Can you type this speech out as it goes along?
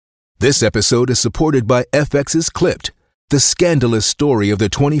This episode is supported by FX's Clipped, the scandalous story of the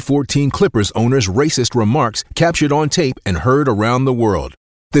 2014 Clippers owner's racist remarks captured on tape and heard around the world.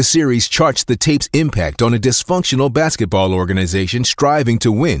 The series charts the tape's impact on a dysfunctional basketball organization striving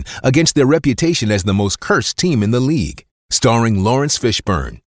to win against their reputation as the most cursed team in the league. Starring Lawrence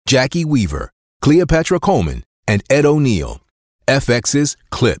Fishburne, Jackie Weaver, Cleopatra Coleman, and Ed O'Neill. FX's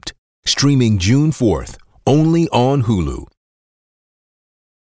Clipped, streaming June 4th, only on Hulu.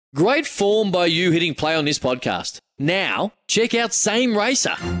 Great form by you hitting play on this podcast. Now, check out Same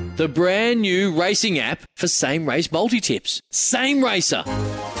Racer, the brand new racing app for same race multi-tips. Same Racer.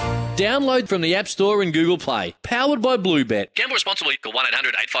 Download from the App Store and Google Play. Powered by Bluebet. Gamble responsibly. Call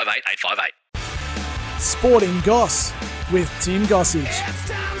 1-800-858-858. Sporting Goss with Tim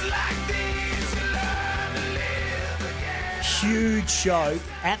Gossage. Huge show,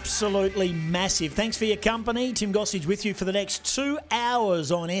 absolutely massive. Thanks for your company. Tim Gossage with you for the next 2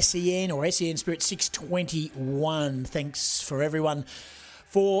 hours on SEN or SEN Spirit 621. Thanks for everyone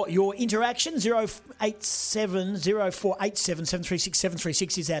for your interaction. 087 0487 736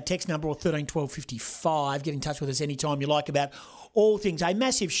 736 is our text number, or 13 12 55. Get in touch with us anytime you like about all things. A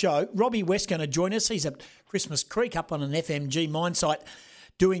massive show. Robbie West going to join us. He's at Christmas Creek up on an FMG mine site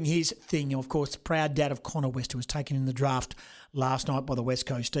doing his thing. Of course, the proud dad of Connor West, who was taken in the draft last night by the West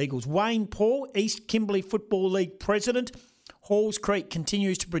Coast Eagles. Wayne Paul, East Kimberley Football League president. Halls Creek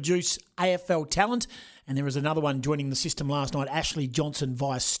continues to produce AFL talent, and there is another one joining the system last night. Ashley Johnson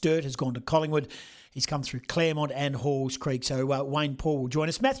via Sturt has gone to Collingwood. He's come through Claremont and Halls Creek, so Wayne Paul will join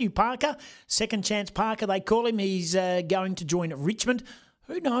us. Matthew Parker, Second Chance Parker they call him. He's going to join Richmond.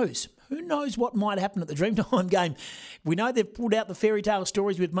 Who knows? Who knows what might happen at the Dreamtime game? We know they've pulled out the fairy tale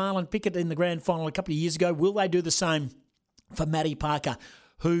stories with Marlon Pickett in the grand final a couple of years ago. Will they do the same for Matty Parker?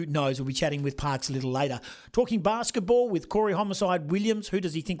 Who knows? We'll be chatting with Parks a little later. Talking basketball with Corey Homicide Williams. Who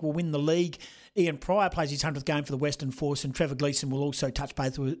does he think will win the league? Ian Pryor plays his 100th game for the Western Force, and Trevor Gleeson will also touch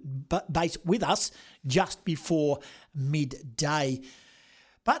base with us just before midday.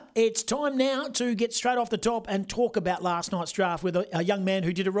 But it's time now to get straight off the top and talk about last night's draft with a young man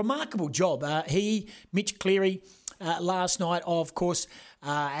who did a remarkable job. Mitch Cleary, last night, of course,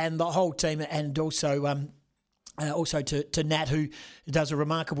 and the whole team, and also to Nat, who does a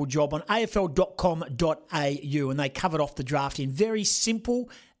remarkable job on afl.com.au, and they covered off the draft in very simple,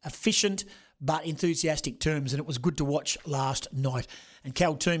 efficient, but enthusiastic terms, and it was good to watch last night. And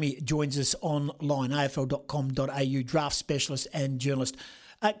Cal Toomey joins us online, afl.com.au, draft specialist and journalist.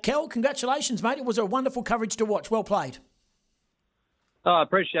 Cal, congratulations, mate. It was a wonderful coverage to watch. Well played. Oh, I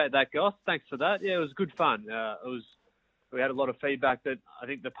appreciate that, Goss. Thanks for that. Yeah, it was good fun. We had a lot of feedback that I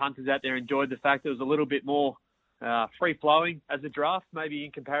think the punters out there enjoyed the fact it was a little bit more free-flowing as a draft, maybe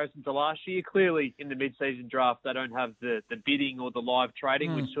in comparison to last year. Clearly, in the mid-season draft, they don't have the bidding or the live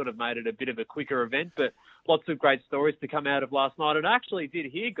trading, which sort of made it a bit of a quicker event. But lots of great stories to come out of last night. And I actually did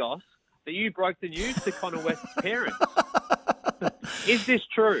hear, Goss, that you broke the news to Connor West's parents. Is this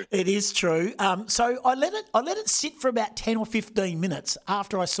true? It is true. So I let it sit for about 10 or 15 minutes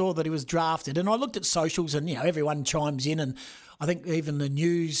after I saw that he was drafted, and I looked at socials, and everyone chimes in, and I think even the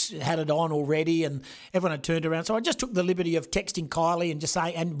news had it on already, and everyone had turned around. So I just took the liberty of texting Kylie and just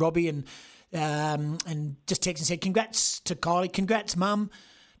saying, and Robbie, and just texting and said, "Congrats to Kylie, congrats, Mum."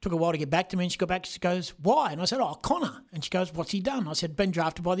 Took a while to get back to me, and she got back. She goes, "Why?" And I said, "Oh, Connor." And she goes, "What's he done?" I said, "Been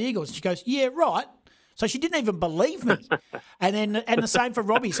drafted by the Eagles." And she goes, "Yeah, right." So she didn't even believe me. And the same for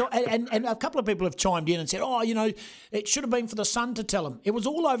Robbie. So and a couple of people have chimed in and said, "Oh, it should have been for the Sun to tell him." It was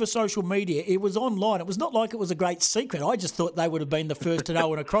all over social media. It was online. It was not like it was a great secret. I just thought they would have been the first to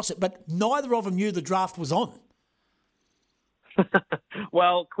know and across it. But neither of them knew the draft was on.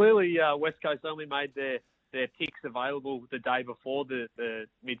 Well, clearly West Coast only made their picks available the day before the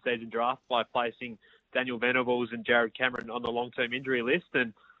mid-season draft by placing Daniel Venables and Jared Cameron on the long-term injury list.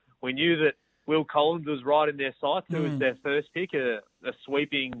 And we knew that Will Collins was right in their sights, who was their first pick, a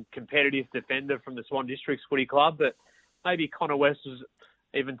sweeping, competitive defender from the Swan Districts Footy Club. But maybe Connor West was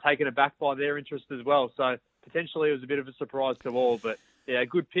even taken aback by their interest as well. So potentially it was a bit of a surprise to all. But yeah, a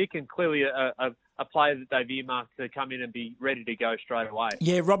good pick, and clearly a player that they've earmarked to come in and be ready to go straight away.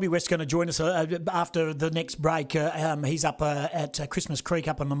 Yeah, Robbie West's going to join us after the next break. He's up at Christmas Creek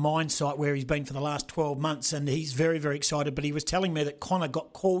up on the mine site where he's been for the last 12 months, and he's very, very excited. But he was telling me that Connor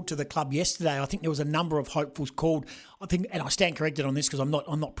got called to the club yesterday. I think there was a number of hopefuls called. I think, and I stand corrected on this because I'm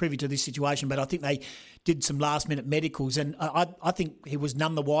not privy to this situation, but I think they did some last-minute medicals, and I think he was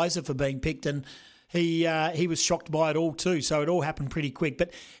none the wiser for being picked, and he was shocked by it all too, so it all happened pretty quick.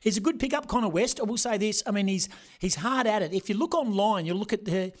 But he's a good pickup, Connor West. I will say this. I mean, he's hard at it. If you look online, you look at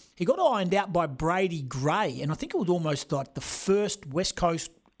he got ironed out by Brady Gray, and I think it was almost like the first West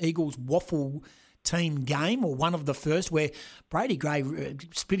Coast Eagles waffle team game, or one of the first, where Brady Gray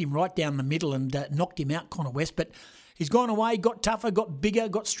split him right down the middle and knocked him out, Connor West. But he's gone away, got tougher, got bigger,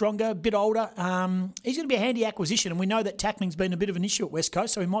 got stronger, a bit older. He's going to be a handy acquisition, and we know that tackling's been a bit of an issue at West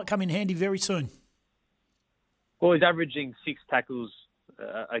Coast, so he might come in handy very soon. Well, he's averaging 6 tackles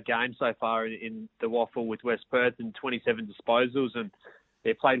a game so far in the waffle with West Perth and 27 disposals, and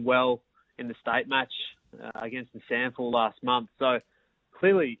they played well in the state match against the Sandford last month. So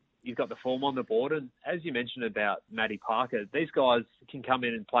clearly he's got the form on the board, and as you mentioned about Matty Parker, these guys can come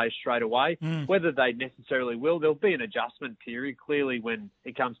in and play straight away. Whether they necessarily will, there'll be an adjustment period clearly when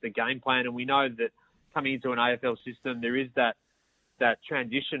it comes to game plan, and we know that coming into an AFL system there is that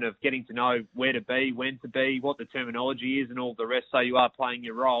transition of getting to know where to be, when to be, what the terminology is and all the rest, so you are playing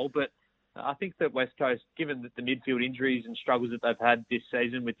your role. But I think that West Coast, given that the midfield injuries and struggles that they've had this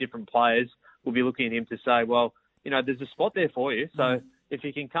season with different players, will be looking at him to say, well, there's a spot there for you. So if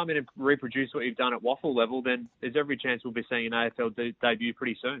you can come in and reproduce what you've done at waffle level, then there's every chance we'll be seeing an AFL debut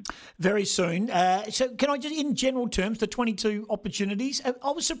pretty soon. Very soon. So can I just, in general terms, the 22 opportunities,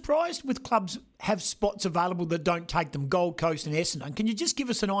 I was surprised with clubs have spots available that don't take them, Gold Coast and Essendon. Can you just give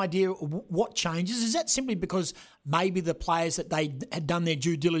us an idea of what changes? Is that simply because maybe the players that they had done their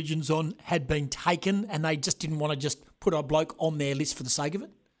due diligence on had been taken and they just didn't want to just put a bloke on their list for the sake of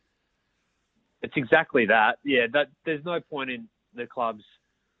it? It's exactly that. Yeah, there's no point in the clubs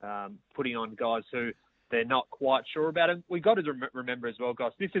putting on guys who they're not quite sure about. And we've got to remember as well,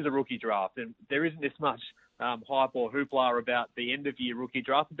 guys, this is a rookie draft, and there isn't this much hype or hoopla about the end-of-year rookie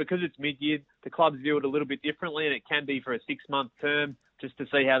draft. Because it's mid-year, the clubs view it a little bit differently, and it can be for a 6-month term just to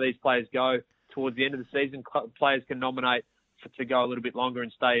see how these players go. Towards the end of the season, players can nominate to go a little bit longer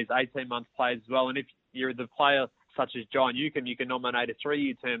and stay as 18-month players as well. And if you're the player such as John Newcombe, you can nominate a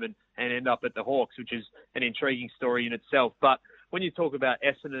 3-year term and end up at the Hawks, which is an intriguing story in itself. But when you talk about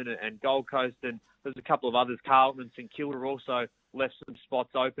Essendon and Gold Coast, and there's a couple of others, Carlton and St Kilda also left some spots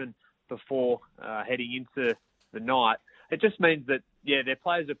open before heading into the night. It just means that, their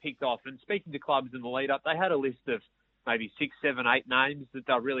players are picked off. And speaking to clubs in the lead-up, they had a list of maybe 6, 7, 8 names that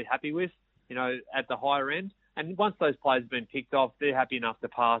they're really happy with, at the higher end. And once those players have been picked off, they're happy enough to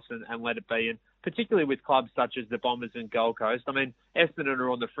pass and let it be. And particularly with clubs such as the Bombers and Gold Coast. I mean, Essendon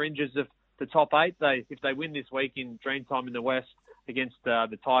are on the fringes of the top 8. If they win this week in Dreamtime in the West against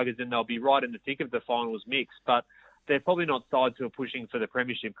the Tigers, then they'll be right in the thick of the finals mix. But they're probably not sides who are pushing for the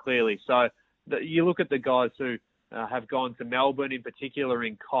premiership, clearly. So you look at the guys who have gone to Melbourne, in particular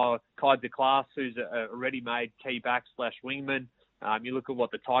in Kai de Klaas, who's a ready-made key back / wingman. You look at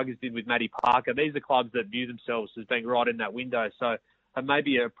what the Tigers did with Matty Parker. These are clubs that view themselves as being right in that window. So have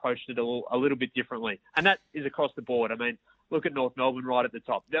maybe approached it a little bit differently. And that is across the board. I mean, look at North Melbourne right at the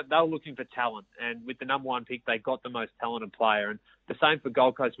top. They were looking for talent. And with the number 1 pick, they got the most talented player. And the same for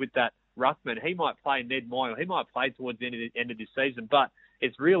Gold Coast with that ruckman. He might play Ned Moyle. He might play towards the end of this season. But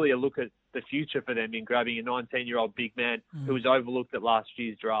it's really a look at the future for them in grabbing a 19-year-old big man who was overlooked at last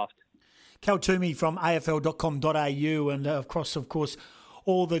year's draft. Cal Toomey from afl.com.au, and of course,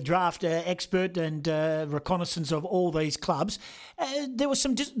 all the draft expert and reconnaissance of all these clubs. There were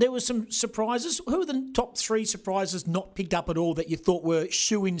some surprises. Who are the top 3 surprises not picked up at all that you thought were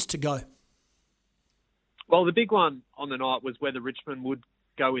shoo-ins to go? Well, the big one on the night was whether Richmond would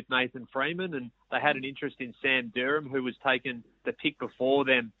go with Nathan Freeman, and they had an interest in Sam Durham, who was taken the pick before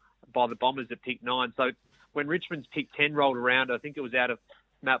them by the Bombers at pick 9. So when Richmond's pick 10 rolled around, I think it was out of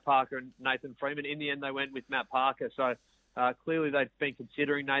Matt Parker and Nathan Freeman. In the end, they went with Matt Parker. So clearly they've been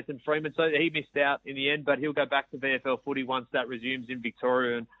considering Nathan Freeman. So he missed out in the end, but he'll go back to VFL footy once that resumes in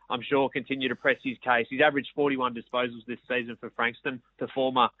Victoria, and I'm sure continue to press his case. He's averaged 41 disposals this season for Frankston, the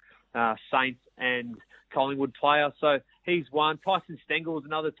former Saints and Collingwood player. So he's one. Tyson Stengel is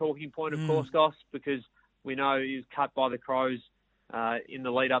another talking point, of course, Goss, because we know he was cut by the Crows in the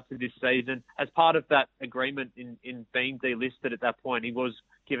lead up to this season. As part of that agreement in being delisted at that point, he was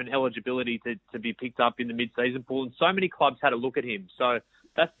given eligibility to be picked up in the mid-season pool, and so many clubs had a look at him. So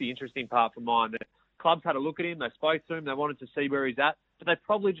that's the interesting part for mine. The clubs had a look at him, they spoke to him, they wanted to see where he's at, but they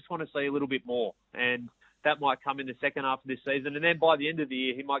probably just want to see a little bit more, and that might come in the second half of this season. And then by the end of the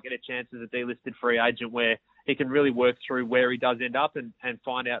year, he might get a chance as a delisted free agent where he can really work through where he does end up and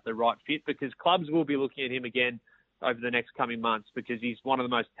find out the right fit, because clubs will be looking at him again over the next coming months because he's one of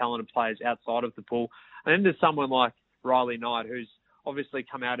the most talented players outside of the pool. And then there's someone like Riley Knight, who's obviously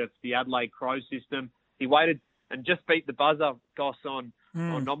come out of the Adelaide Crows system. He waited and just beat the buzzer, Goss, on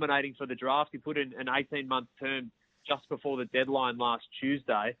nominating for the draft. He put in an 18-month term just before the deadline last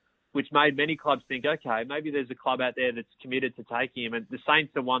Tuesday, which made many clubs think, okay, maybe there's a club out there that's committed to taking him. And the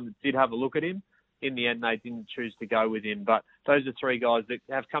Saints are one that did have a look at him. in the end, they didn't choose to go with him. But those are three guys that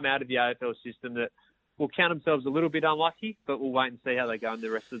have come out of the AFL system that will count themselves a little bit unlucky, but we'll wait and see how they go in the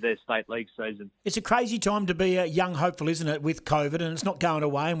rest of their state league season. It's a crazy time to be a young hopeful, isn't it, with COVID, and it's not going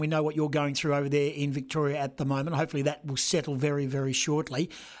away, and we know what you're going through over there in Victoria at the moment. Hopefully that will settle very, very shortly.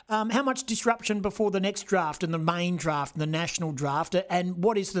 How much disruption before the next draft and the main draft and the national draft, and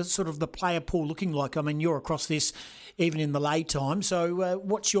what is the sort of the player pool looking like? I mean, you're across this even in the late time, so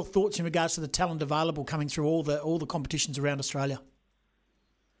what's your thoughts in regards to the talent available coming through all the competitions around Australia?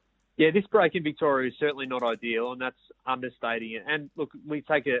 Yeah, this break in Victoria is certainly not ideal, and that's understating it. And look, we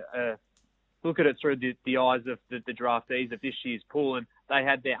take a look at it through the eyes of the draftees of this year's pool, and they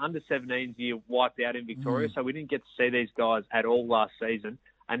had their under-17s year wiped out in Victoria, so we didn't get to see these guys at all last season.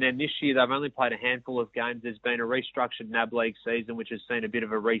 And then this year, they've only played a handful of games. There's been a restructured NAB League season, which has seen a bit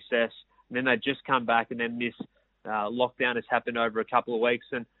of a recess. And then they just come back, and then this lockdown has happened over a couple of weeks,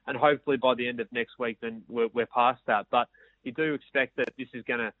 and hopefully by the end of next week, then we're past that. But you do expect that this is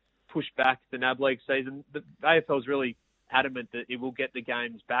going to push back the NAB League season. The AFL is really adamant that it will get the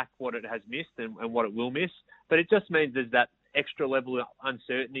games back what it has missed and what it will miss. But it just means there's that extra level of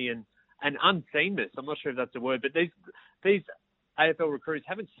uncertainty and unseenness. I'm not sure if that's a word, but these AFL recruiters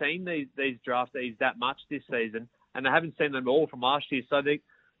haven't seen these draftees that much this season, and they haven't seen them all from last year. So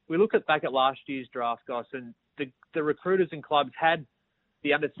we look back at last year's draft, guys, and the recruiters and clubs had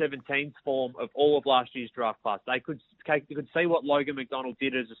the under-17s form of all of last year's draft class. They could see what Logan McDonald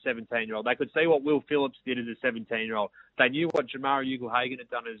did as a 17-year-old. They could see what Will Phillips did as a 17-year-old. They knew what Jamarra Ugle-Hagan had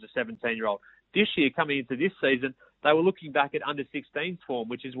done as a 17-year-old. This year, coming into this season, they were looking back at under-16s form,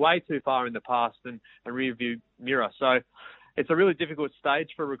 which is way too far in the past and a rear-view mirror. So it's a really difficult stage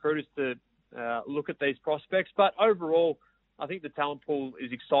for recruiters to look at these prospects. But overall, I think the talent pool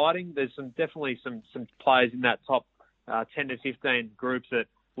is exciting. There's definitely some players in that top 10 to 15 groups that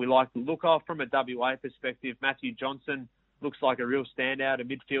we like to look off from a WA perspective. Matthew Johnson looks like a real standout, a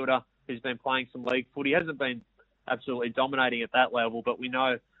midfielder who's been playing some league footy. He hasn't been absolutely dominating at that level, but we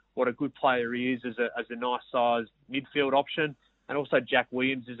know what a good player he is as a nice sized midfield option. And also Jack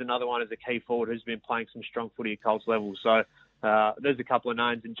Williams is another one as a key forward who's been playing some strong footy at Colts level. So there's a couple of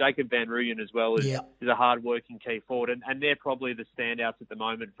names. And Jacob Van Rooyen as well is a hard-working key forward. And they're probably the standouts at the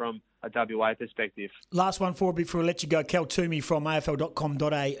moment from a WA perspective. Last one before we let you go. Cal Toomey from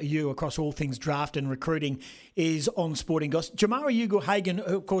AFL.com.au across all things draft and recruiting is on Sporting Goss. Jamarra Ugle-Hagan,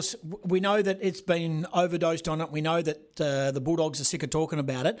 of course, we know that it's been overdosed on it. We know that the Bulldogs are sick of talking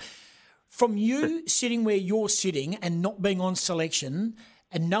about it. From you sitting where you're sitting and not being on selection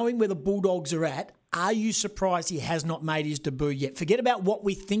and knowing where the Bulldogs are at, are you surprised he has not made his debut yet? Forget about what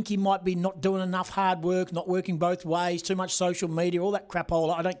we think he might be not doing enough hard work, not working both ways, too much social media, all that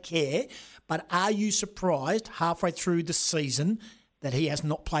crapola. I don't care. But are you surprised halfway through the season that he has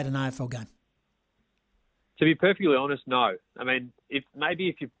not played an AFL game? To be perfectly honest, no. I mean, if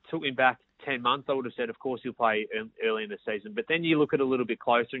you took him back 10 months, I would have said, of course, he'll play early in the season. But then you look at it a little bit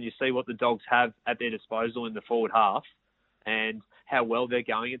closer and you see what the Dogs have at their disposal in the forward half and how well they're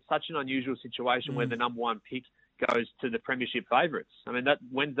going. It's such an unusual situation where the number one pick goes to the premiership favourites. I mean,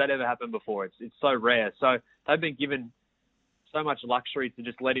 when's that ever happened before? It's so rare. So they've been given so much luxury to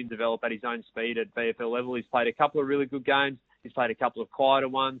just let him develop at his own speed at VFL level. He's played a couple of really good games. He's played a couple of quieter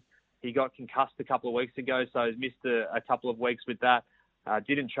ones. He got concussed a couple of weeks ago, so he's missed a couple of weeks with that.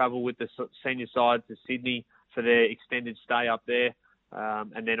 Didn't travel with the senior side to Sydney for their extended stay up there,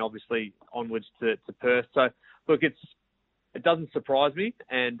 and then obviously onwards to Perth. So, look, it doesn't surprise me,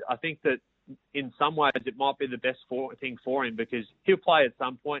 and I think that in some ways it might be the best thing for him because he'll play at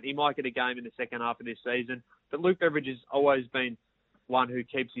some point. He might get a game in the second half of this season, but Luke Beveridge has always been one who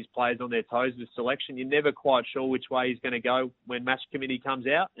keeps his players on their toes with selection. You're never quite sure which way he's going to go when match committee comes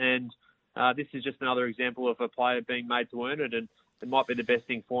out, and this is just another example of a player being made to earn it, and it might be the best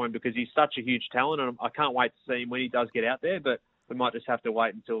thing for him because he's such a huge talent, and I can't wait to see him when he does get out there, but we might just have to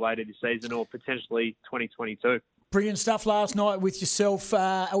wait until later this season or potentially 2022. Brilliant stuff last night with yourself.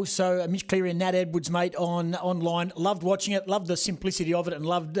 Also, Mitch Cleary and Nat Edwards, mate, online. Loved watching it, loved the simplicity of it, and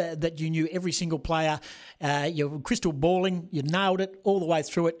loved that you knew every single player. You're crystal balling. You nailed it all the way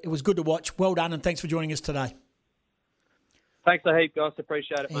through it. It was good to watch. Well done, and thanks for joining us today. Thanks a heap, guys.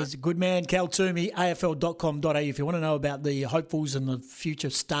 Appreciate it, mate. He's a good man, Cal Toomey, AFL.com.au. If you want to know about the hopefuls and the future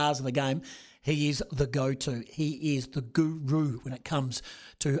stars of the game, he is the go-to. He is the guru when it comes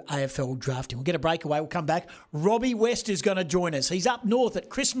to AFL drafting. We'll get a breakaway. We'll come back. Robbie West is going to join us. He's up north at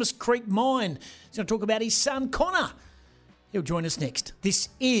Christmas Creek Mine. He's going to talk about his son, Connor. He'll join us next. This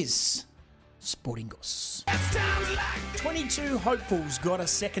is Sporting Goss. 22 hopefuls got a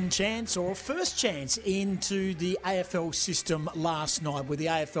second chance or a first chance into the AFL system last night with the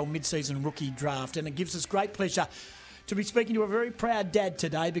AFL mid-season rookie draft, and it gives us great pleasure to be speaking to a very proud dad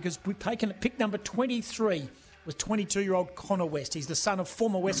today because we've taken pick number 23 was 22-year-old Connor West. He's the son of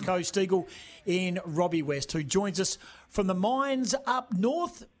former West Coast Eagle in Robbie West, who joins us from the mines up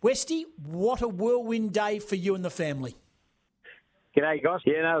north. Westy, what a whirlwind day for you and the family. G'day, guys.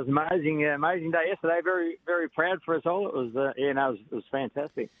 Yeah, no, it was amazing day yesterday. Very, very proud for us all. It was, it was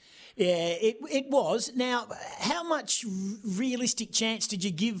fantastic. Yeah, it was. Now, how much realistic chance did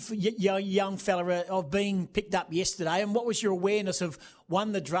you give your young fella of being picked up yesterday? And what was your awareness of,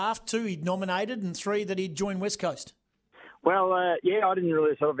 1, the draft, 2, he'd nominated, and 3, that he'd joined West Coast? Well, I didn't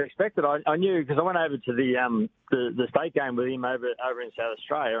really sort of expect it. I knew because I went over to the state game with him over in South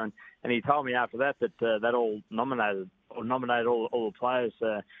Australia, and he told me after that that all nominated all the players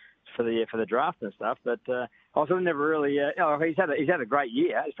for the draft and stuff. But I sort of never really. He's had a great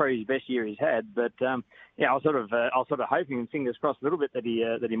year. It's probably his best year he's had. But I was sort of hoping and fingers crossed a little bit that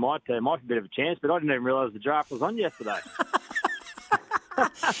he might be a bit of a chance. But I didn't even realise the draft was on yesterday.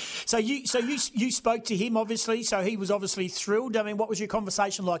 So you spoke to him, obviously, so he was obviously thrilled. I mean, what was your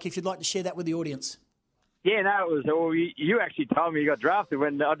conversation like, if you'd like to share that with the audience? Yeah, no, it was. Well, you actually told me you got drafted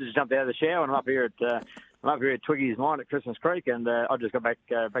when I just jumped out of the shower and I'm up here at Twiggy's mine at Christmas Creek, and I just got back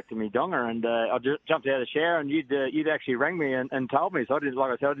to me donga, and I just jumped out of the shower, and you'd actually rang me and told me. So I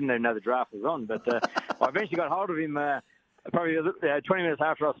didn't even know the draft was on, but I eventually got hold of him probably 20 minutes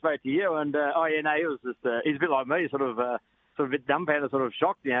after I spoke to you, and he was just he's a bit like me, sort of a bit dumbfounded, sort of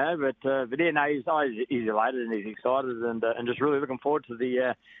shocked, but he's elated and he's excited and just really looking forward to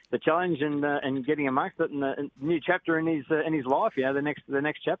the challenge and getting amongst it and a new chapter in his life, the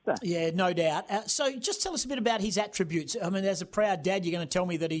next chapter. Yeah, no doubt. So just tell us a bit about his attributes. I mean, as a proud dad, you're going to tell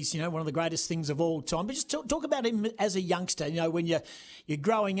me that he's one of the greatest things of all time. But just talk about him as a youngster. When you're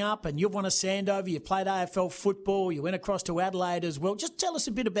growing up and you've won a Sandover, you played AFL football, you went across to Adelaide as well. Just tell us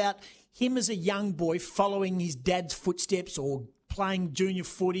a bit about him as a young boy following his dad's footsteps or playing junior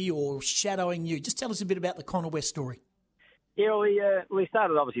footy or shadowing you. Just tell us a bit about the Connor West story. Yeah, well, he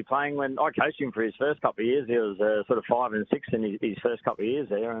started obviously playing when I coached him for his first couple of years. He was sort of 5 and 6 in his first couple of years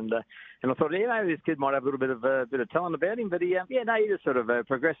there, and I thought, this kid might have a little bit of talent about him. But he just sort of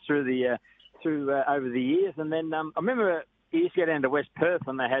progressed through over the years, and then I remember he used to go down to West Perth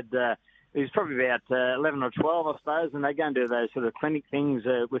when they had. He was probably about 11 or 12, I suppose, and they go and do those sort of clinic things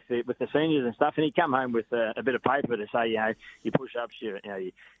with the seniors and stuff. And he'd come home with a bit of paper to say, your push-ups,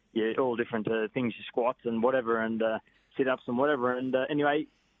 your all different things, your squats and whatever, and sit-ups and whatever. And anyway,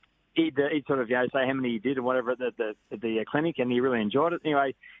 he'd sort of say how many he did and whatever at the clinic, and he really enjoyed it.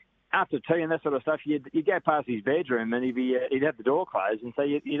 Anyway, after tea and that sort of stuff, you'd go past his bedroom and he'd have the door closed, and so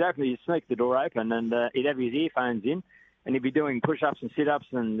you'd sneak the door open, and he'd have his earphones in. And he'd be doing push-ups and sit-ups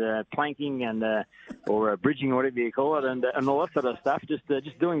and planking and or bridging, or whatever you call it, and all that sort of stuff. Just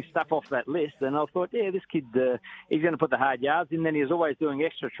doing stuff off that list. And I thought, this kid, he's going to put the hard yards in. Then he was always doing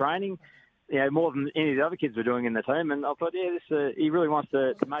extra training, more than any of the other kids were doing in the team. And I thought, he really wants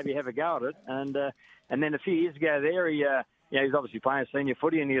to maybe have a go at it. And then a few years ago there, he was obviously playing senior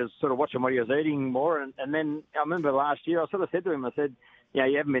footy, and he was sort of watching what he was eating more. And then I remember last year, I sort of said to him, I said,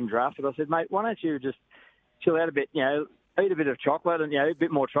 you haven't been drafted. I said, mate, why don't you just chill out a bit, eat a bit of chocolate and, a bit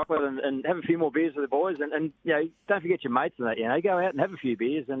more chocolate and have a few more beers with the boys and don't forget your mates and that, go out and have a few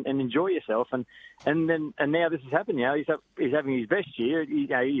beers and enjoy yourself. And now this has happened, he's having his best year.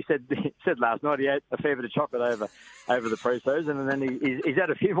 He said last night he had a fair bit of chocolate over the pre-season, and then he's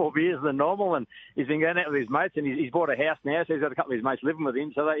had a few more beers than normal, and he's been going out with his mates, and he's bought a house now, so he's got a couple of his mates living with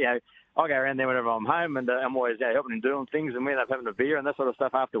him, so that, I go around there whenever I'm home, and I'm always helping him doing things, and we end up having a beer and that sort of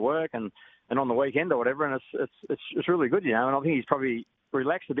stuff after work and on the weekend or whatever, and it's really good, and I think he's probably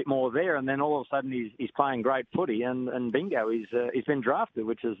relaxed a bit more there, and then all of a sudden he's playing great footy, and bingo, he's been drafted,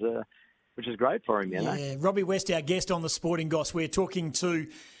 which is great for him, Yeah, Robbie West, our guest on the Sporting Goss. We're talking to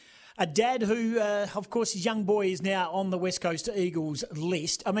a dad who, of course, his young boy is now on the West Coast Eagles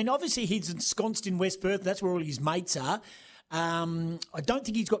list. I mean, obviously he's ensconced in West Perth. That's where all his mates are. I don't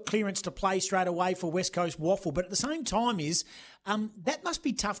think he's got clearance to play straight away for West Coast Waffle, but at the same time that must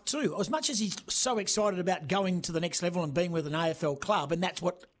be tough too. As much as he's so excited about going to the next level and being with an AFL club, and that's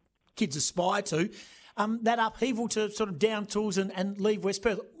what kids aspire to, that upheaval to sort of down tools and leave West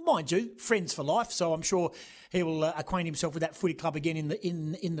Perth. Mind you, friends for life, so I'm sure he will acquaint himself with that footy club again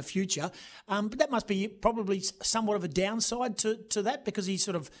in the future. But that must be probably somewhat of a downside to that, because he's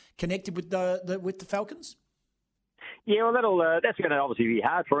sort of connected with the Falcons. Yeah, well, that's going to obviously be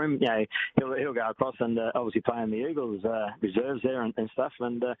hard for him. You know, he'll go across and obviously play in the Eagles reserves there and stuff.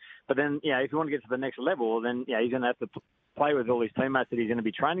 And but then, you know, if you want to get to the next level, then he's going to have to play with all his teammates that he's going to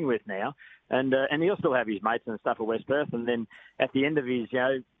be training with now, and he'll still have his mates and stuff at West Perth. And then at the end of his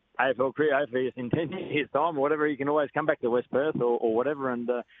AFL career, hopefully in 10 years' time or whatever, he can always come back to West Perth or whatever, and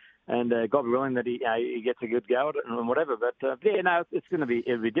God be willing that he gets a good go at it and whatever. But it's going to be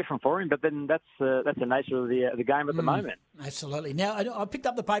it'll be different for him. But then that's the nature of the game at the moment. Absolutely. Now I picked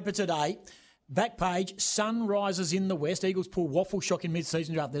up the paper today. Back page: Sun rises in the West. Eagles pull waffle shock in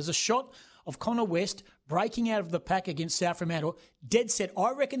mid-season draft. There's a shot of Connor West breaking out of the pack against South Fremantle. Dead set.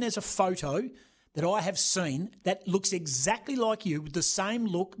 I reckon there's a photo that I have seen that looks exactly like you, with the same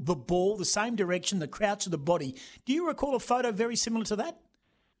look, the ball, the same direction, the crouch of the body. Do you recall a photo very similar to that?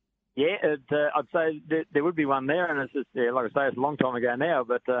 Yeah, I'd say there would be one there, and it's just, like I say, it's a long time ago now.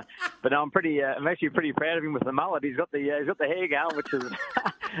 But I'm actually pretty proud of him with the mullet. He's got the hair going,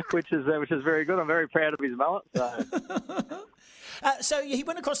 which is very good. I'm very proud of his mullet. So. So he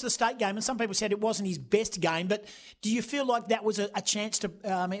went across to the state game, and some people said it wasn't his best game. But do you feel like that was a chance to,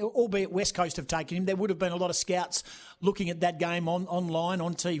 albeit West Coast have taken him, there would have been a lot of scouts looking at that game online,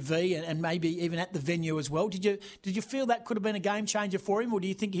 on TV, and maybe even at the venue as well. Did you feel that could have been a game changer for him, or do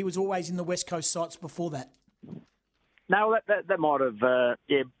you think he was always in the West Coast sites before that? No, that might have opened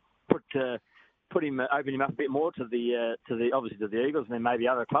him up a bit more to the obviously to the Eagles and then maybe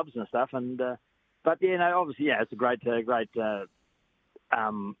other clubs and stuff. And obviously it's a great.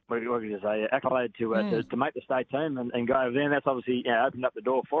 What can you say? Accolade to make the state team and go over there. And that's obviously opened up the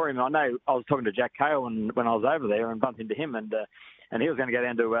door for him. I know I was talking to Jack Cale when I was over there and bumped into him, and he was going to go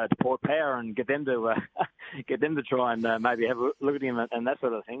down to Port Power and get them to try and maybe have a look at him and that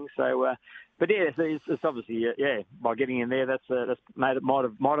sort of thing. So, it's obviously by getting in there, that's might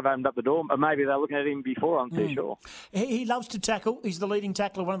have opened up the door. Maybe they're looking at him before. I'm too sure. He loves to tackle. He's the leading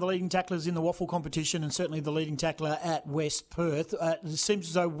tackler, one of the leading tacklers in the waffle competition, and certainly the leading tackler at West Perth. It seems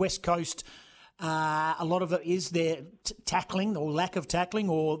as though West Coast. A lot of it is their tackling or lack of tackling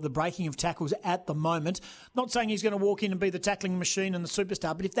or the breaking of tackles at the moment. Not saying he's going to walk in and be the tackling machine and the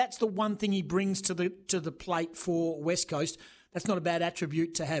superstar, but if that's the one thing he brings to the plate for West Coast, that's not a bad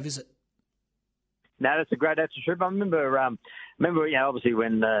attribute to have, is it? No, that's a great attribute. I remember, obviously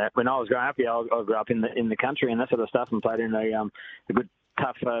when I was growing up, I grew up in the country and that sort of stuff, and played in a good,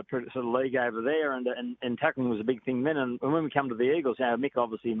 tough sort of league over there, and tackling was a big thing then. And when we come to the Eagles, Mick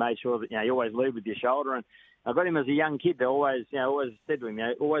obviously made sure that you always lead with your shoulder. And I got him as a young kid. They always said to him,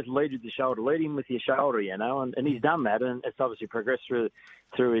 always lead with your shoulder, lead him with your shoulder, and he's done that, and it's obviously progressed through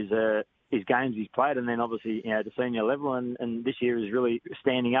his games he's played, and then obviously to senior level, and this year is really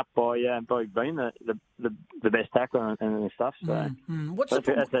standing up by being the best tackler and stuff. So, that's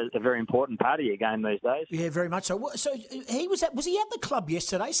a very important part of your game these days. Yeah, very much so. So was he at the club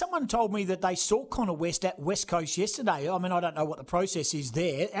yesterday? Someone told me that they saw Connor West at West Coast yesterday. I mean, I don't know what the process is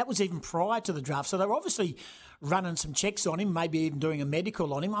there. That was even prior to the draft, so they're obviously running some checks on him, maybe even doing a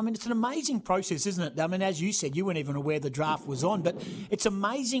medical on him. I mean, it's an amazing process, isn't it? I mean, as you said, you weren't even aware the draft was on, but it's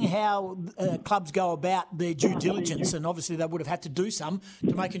amazing how clubs go about their due diligence, and obviously they would have had to do some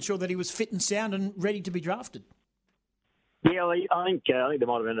to making sure that he was fit and sound and ready to be drafted. Yeah, I think there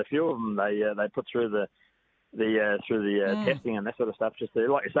might have been a few of them they put through the testing and that sort of stuff, just to,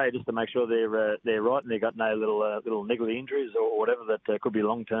 like you say, just to make sure they're right and they've got no little niggly injuries or whatever that could be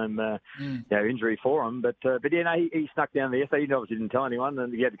long-term injury for them. But he snuck down there. So he obviously didn't tell anyone,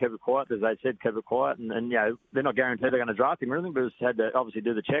 and he had to keep it quiet, as they said, keep it quiet. And they're not guaranteed they're going to draft him or anything, but just had to obviously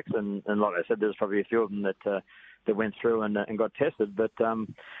do the checks. And like I said, there's probably a few of them that went through and got tested. But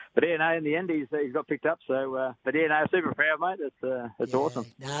in the end, he's got picked up. So, super proud, mate. It's awesome.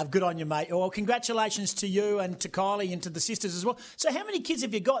 Good on you, mate. Well, congratulations to you and to Kylie and to the sisters as well. So how many kids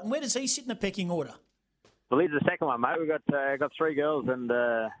have you got, and where does he sit in the pecking order? Well, he's the second one, mate. We've got three girls and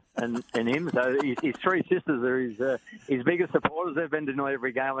him. So his three sisters are his biggest supporters. They've been to nearly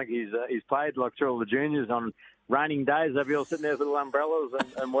every game. Like he's played through all the juniors on raining days. They'll be all sitting there with little umbrellas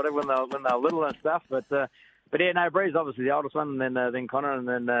and whatever when they're little and stuff. But Bree's obviously the oldest one, and then Connor,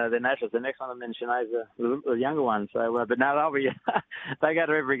 and then Ash is the next one, and then Sinead's the younger one. So, but no, they'll be they go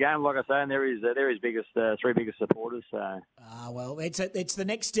to every game, like I say, and they're his biggest three biggest supporters. So, well, it's the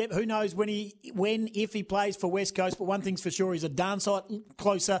next step. Who knows if he plays for West Coast? But one thing's for sure, he's a darn sight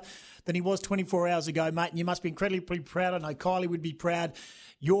closer than he was 24 hours ago, mate. And you must be incredibly proud. I know Kylie would be proud.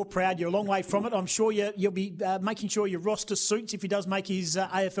 You're proud. You're a long way from it. I'm sure you'll be making sure your roster suits if he does make his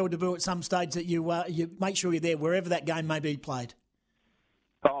AFL debut at some stage, that you make sure you're there wherever that game may be played.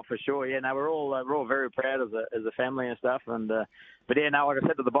 Oh, Oh, for sure. Yeah, no, we're all very proud as a family and stuff. And but yeah, no, like I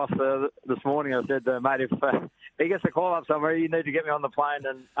said to the boss this morning, I said, mate, if he gets a call up somewhere, you need to get me on the plane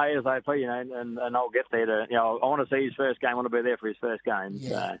and ASAP, you know, and I'll get there to, you know, I want to see his first game. I want to be there for his first game.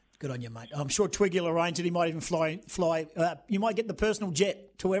 Yeah, good on you, mate. I'm sure Twiggy will arrange it. He might even fly. You might get the personal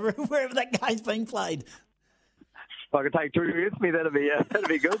jet to wherever that game's being played. If I could take Twiggy with me, that'd be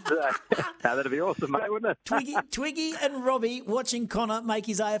good. That'd be awesome, mate, wouldn't it? Twiggy and Robbie watching Connor make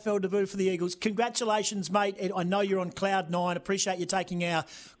his AFL debut for the Eagles. Congratulations, mate. I know you're on cloud 9. Appreciate you taking our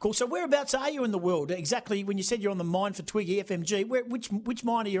call. So whereabouts are you in the world? Exactly when you said you're on the mine for Twiggy, FMG, which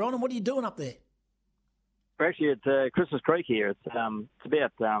mine are you on and what are you doing up there? We're actually at Christmas Creek here. It's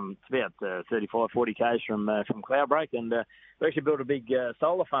about 35, 40 k's from Cloudbreak, and we actually built a big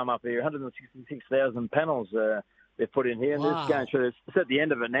solar farm up here, 166,000 panels. They've put in here, and it's going through. It's at the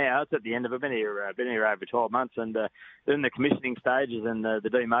end of it now. It's at the end of it. Been here over 12 months, and they're in the commissioning stages and the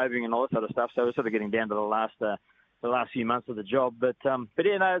demobbing and all that sort of stuff. So we're sort of getting down to the last few months of the job. But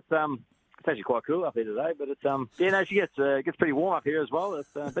yeah, no, it's actually quite cool up here today. But it's yeah, no, she gets pretty warm up here as well.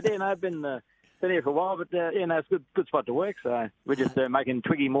 But yeah, no, I've been here for a while. But yeah, no, it's a good spot to work. So we're just making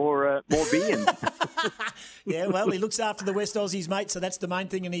Twiggy more beans. Yeah, well, he looks after the West Aussies, mate, so that's the main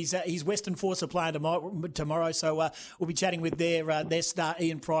thing, and he's Western Force are playing tomorrow, so we'll be chatting with their star,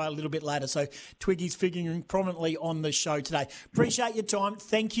 Ian Pryor, a little bit later. So Twiggy's figuring prominently on the show today. Appreciate your time.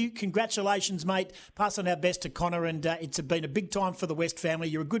 Thank you. Congratulations, mate. Pass on our best to Connor, and it's been a big time for the West family.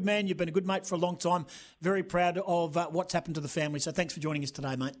 You're a good man. You've been a good mate for a long time. Very proud of what's happened to the family, so thanks for joining us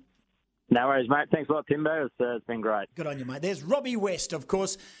today, mate. No worries, mate. Thanks a lot, Timbo. It's been great. Good on you, mate. There's Robbie West, of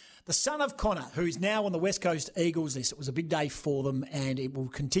course, the son of Connor, who's now on the West Coast Eagles. It was a big day for them, and it will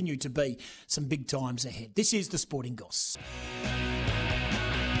continue to be some big times ahead. This is the Sporting Goss.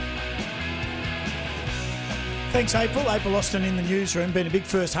 Thanks, April. April Austin in the newsroom. Been a big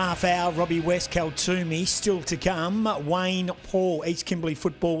first half hour. Robbie West, Cal Toomey, still to come. Wayne Paul, East Kimberley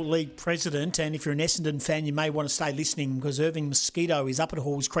Football League President. And if you're an Essendon fan, you may want to stay listening because Irving Mosquito is up at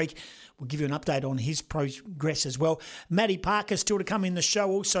Halls Creek. We'll give you an update on his progress as well. Matty Parker still to come in the show.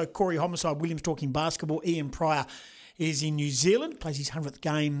 Also, Corey Homicide Williams talking basketball. Ian Pryor is in New Zealand. Plays his 100th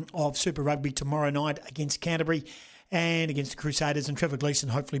game of Super Rugby tomorrow night against Canterbury and against the Crusaders, and Trevor Gleeson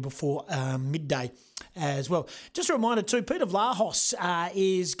hopefully before midday as well. Just a reminder too, Peter Vlahos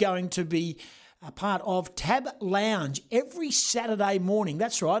is going to be a part of Tab Lounge every Saturday morning.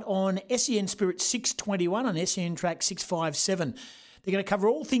 That's right, on SEN Spirit 621 and SEN Track 657. They're going to cover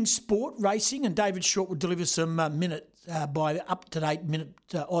all things sport, racing, and David Short will deliver some up-to-date minute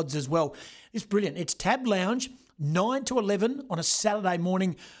odds as well. It's brilliant. It's Tab Lounge, 9 to 11 on a Saturday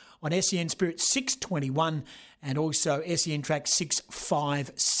morning on SEN Spirit 621 and also SEN Track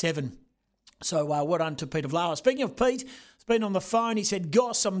 657. So well done to Peter Vlahos. Speaking of Pete, he's been on the phone. He said,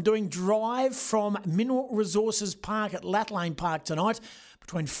 Goss, I'm doing drive from Mineral Resources Park at Lathlane Park tonight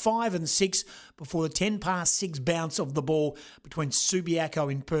between 5 and 6 before the 10 past 6 bounce of the ball between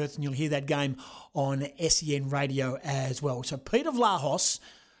Subiaco in Perth, and you'll hear that game on SEN Radio as well. So Peter Vlahos,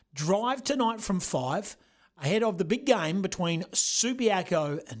 drive tonight from 5 ahead of the big game between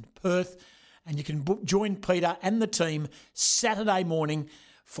Subiaco and Perth, and you can join Peter and the team Saturday morning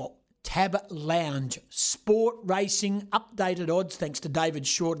for Tab Lounge. Sport, racing, updated odds thanks to David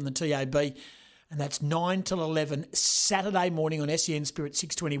Short and the TAB. And that's 9 till 11 Saturday morning on SEN Spirit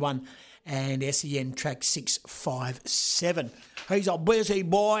 621 and SEN Track 657. He's a busy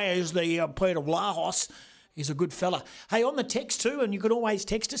boy, is the Peter Vlahos. He's a good fella. Hey, on the text too, and you can always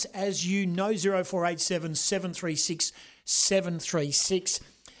text us, as you know, 0487 736 736.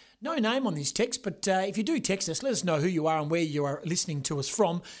 No name on this text, but if you do text us, let us know who you are and where you are listening to us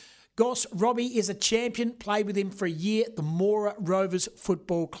from. Goss, Robbie is a champion. Played with him for a year at the Mora Rovers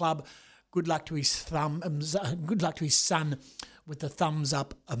Football Club. Good luck to his son with the thumbs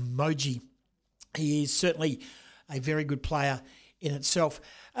up emoji. He is certainly a very good player in itself.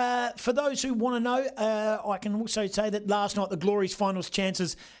 For those who want to know, I can also say that last night the Glory's finals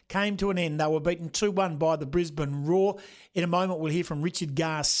chances came to an end. They were beaten 2-1 by the Brisbane Roar. In a moment we'll hear from Richard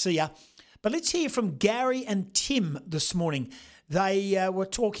Garcia. But let's hear from Gary and Tim this morning. They were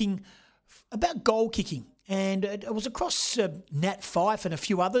talking about goal kicking. And it was across Nat Fyfe and a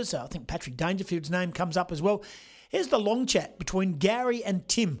few others. I think Patrick Dangerfield's name comes up as well. Here's the long chat between Gary and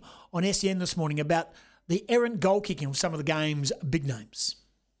Tim on SEN this morning about the errant goal kicking of some of the game's big names.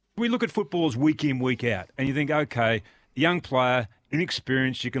 We look at footballers week in, week out, and you think, okay, young player,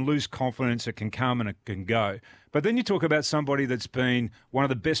 inexperienced, you can lose confidence, it can come and it can go. But then you talk about somebody that's been one of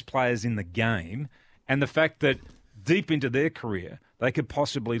the best players in the game, and the fact that deep into their career, they could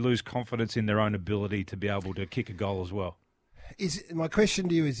possibly lose confidence in their own ability to be able to kick a goal as well. My question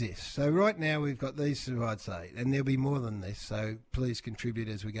to you is this. So right now we've got these two, I'd say, and there'll be more than this, so please contribute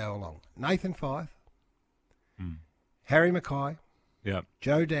as we go along. Nathan Fyfe, Harry Mackay,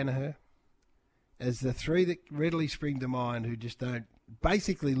 Joe Danaher, as the three that readily spring to mind who just don't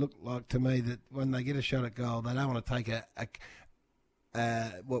basically look like to me that when they get a shot at goal, they don't want to take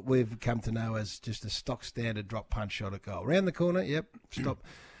what we've come to know as just a stock standard drop punch shot at goal. Round the corner, stop.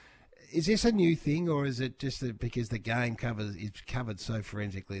 Is this a new thing, or is it just that because the game is covered so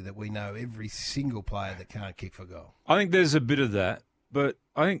forensically that we know every single player that can't kick for goal? I think there's a bit of that, but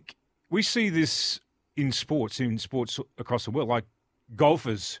I think we see this in sports across the world. Like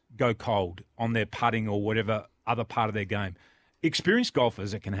golfers go cold on their putting or whatever other part of their game. Experienced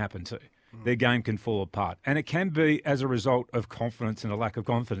golfers, it can happen too. Their game can fall apart, and it can be as a result of confidence and a lack of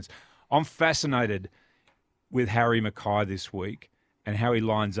confidence. I'm fascinated with Harry Mackay this week and how he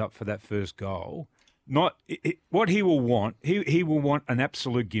lines up for that first goal. What he will want, he will want an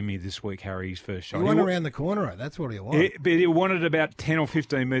absolute gimme this week, Harry's first shot. He want around the corner, that's what he'll want. But he'll want it about 10 or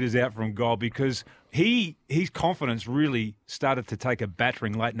 15 metres out from goal because his confidence really started to take a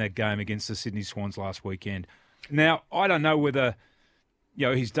battering late in that game against the Sydney Swans last weekend. Now, I don't know whether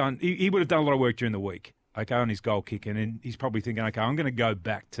he's done. He would have done a lot of work during the week, on his goal kicking, and he's probably thinking, okay, I'm going to go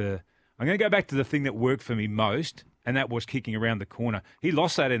back to the thing that worked for me most, and that was kicking around the corner. He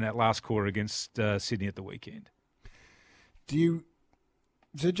lost that in that last quarter against Sydney at the weekend.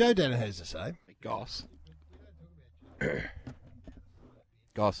 So Joe Danaher's the same. Goss.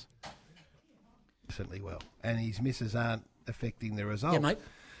 Certainly well, and his misses aren't affecting the result. Yeah, mate.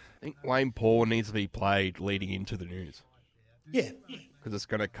 I think Wayne Paul needs to be played leading into the news. Yeah. Because it's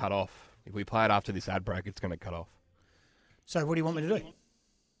going to cut off. If we play it after this ad break, it's going to cut off. So what do you want me to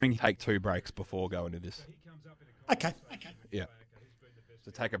do? Take 2 breaks before going to this. Okay. Yeah. So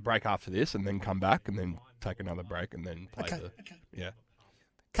take a break after this and then come back and then take another break and then play Yeah.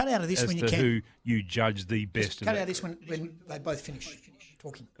 Cut out of this As when you to can. who you judge the best. Just cut out of this when they both finish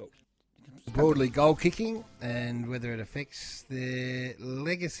talking. Cool. Broadly goal kicking and whether it affects their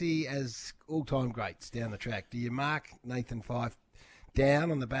legacy as all-time greats down the track. Do you mark Nathan Fyfe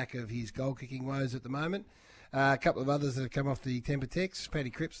down on the back of his goal kicking woes at the moment? A couple of others that have come off the temper text.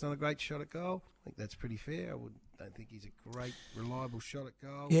 Paddy Cripps not a great shot at goal. I think that's pretty fair. Don't think he's a great, reliable shot at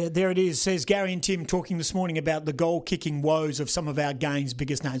goal. Yeah, there it is. Says Gary and Tim talking this morning about the goal-kicking woes of some of our game's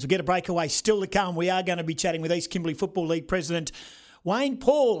biggest names. We'll get a breakaway still to come. We are going to be chatting with East Kimberley Football League President Wayne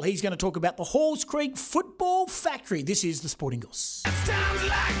Paul. He's going to talk about the Halls Creek Football Factory. This is the Sporting Goss.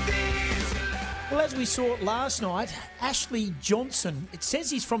 Well, as we saw last night, Ashley Johnson, it says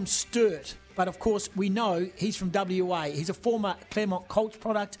he's from Sturt, but of course we know he's from WA. He's a former Claremont Colts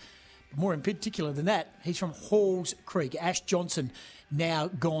product. More in particular than that, he's from Halls Creek. Ash Johnson, now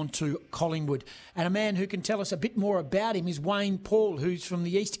gone to Collingwood. And a man who can tell us a bit more about him is Wayne Paul, who's from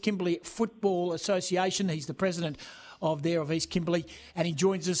the East Kimberley Football Association. He's the president of East Kimberley, and he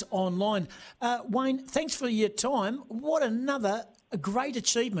joins us online. Wayne, thanks for your time. What another great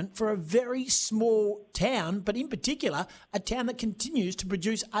achievement for a very small town, but in particular, a town that continues to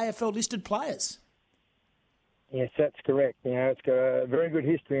produce AFL-listed players. Yes, that's correct. It's got a very good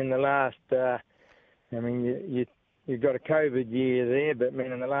history in the last, you've got a COVID year there, but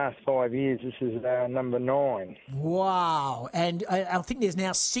in the last 5 years, this is number 9. Wow. And I think there's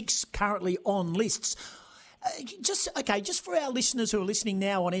now 6 currently on lists. Just for our listeners who are listening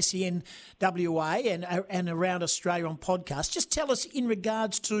now on SEN WA and around Australia on podcasts, just tell us in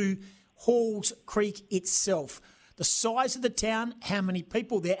regards to Halls Creek itself, the size of the town, how many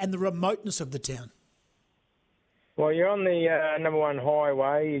people there, and the remoteness of the town. Well, you're on the number 1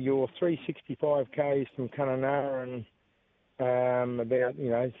 highway. You're 365 k's from Kununurra and about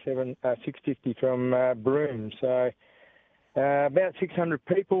 650 from Broome. So about 600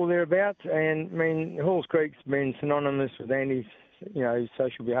 people thereabouts. And Halls Creek's been synonymous with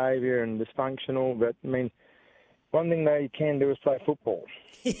social behaviour and dysfunctional. But one thing they can do is play football.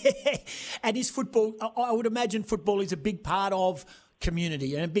 And is football? I would imagine football is a big part of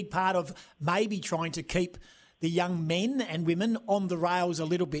community and a big part of maybe trying to keep the young men and women on the rails a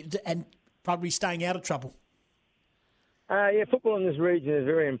little bit and probably staying out of trouble. Football in this region is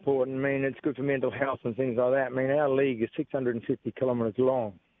very important. It's good for mental health and things like that. Our league is 650 kilometres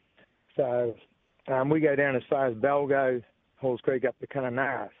long. So we go down as far as Balgo, Halls Creek up to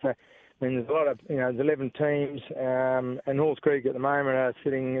Kununurra. So, there's a lot of, there's 11 teams, and Halls Creek at the moment are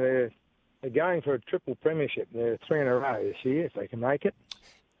sitting there. They're going for a triple premiership. They're 3 in a row this year, if they can make it.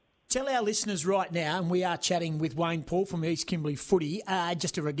 Tell our listeners right now, and we are chatting with Wayne Paul from East Kimberley Footy,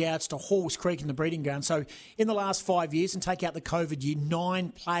 just in regards to Halls Creek and the breeding ground. So in the last 5 years, and take out the COVID year,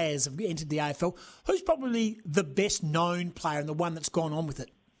 9 players have entered the AFL. Who's probably the best known player and the one that's gone on with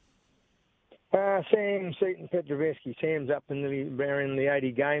it? Sam Seaton Petrovetsky. Sam's up in the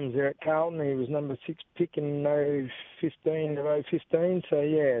 80 games there at Carlton. He was number 6 pick in 2015. So,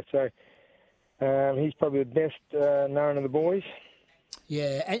 yeah, he's probably the best known of the boys.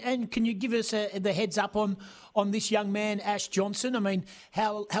 Yeah, and can you give us the heads up on this young man, Ash Johnson? I mean,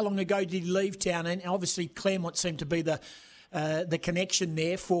 how long ago did he leave town? And obviously Claremont seemed to be the connection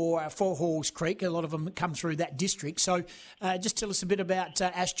there for Halls Creek. A lot of them come through that district. So just tell us a bit about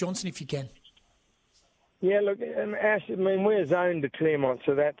Ash Johnson, if you can. Yeah, look, Ash, I mean, we're zoned to Claremont,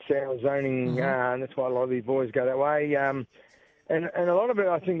 so that's our zoning, and that's why a lot of these boys go that way. And a lot of it,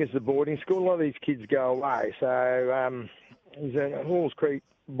 I think, is the boarding school. A lot of these kids go away. So he's a Halls Creek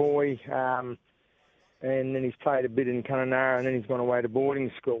boy, and then he's played a bit in Kununurra, and then he's gone away to boarding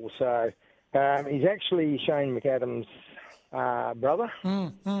school. So he's actually Shane McAdams' brother,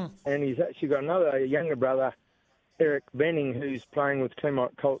 and he's actually got another younger brother, Eric Benning, who's playing with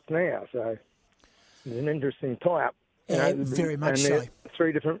Claremont Colts now. So it's an interesting tie-up. Very much so.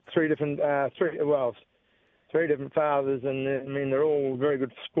 Three different fathers, and I mean they're all very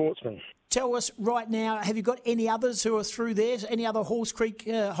good sportsmen. Tell us right now, have you got any others who are through there? Any other Halls Creek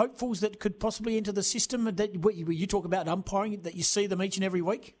hopefuls that could possibly enter the system? That you talk about umpiring, that you see them each and every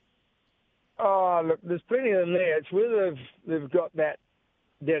week. Oh, look, there's plenty of them there. It's whether they've got that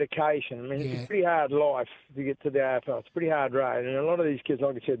dedication. I mean, It's a pretty hard life to get to the AFL. It's a pretty hard road, and a lot of these kids,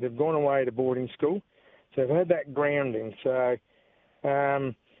 like I said, they've gone away to boarding school, so they've had that grounding. So,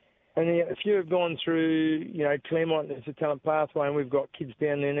 and a few have gone through, Claremont. There's a talent pathway, and we've got kids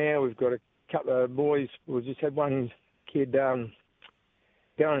down there now. We've got a couple of boys. We've just had one kid going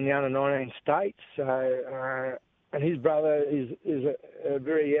in the under-19 states. So, and his brother is a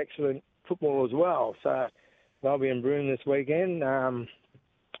very excellent footballer as well. So they'll be in Broome this weekend.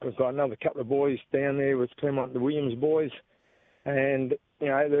 We've got another couple of boys down there with Claremont, the Williams boys, and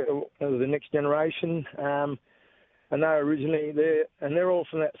they're the next generation. And they're all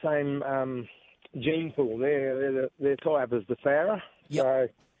from that same gene pool. Their tie-up is the Farah. Yep.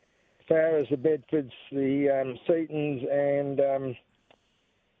 So Farah's the Bedfords, the Seatons, and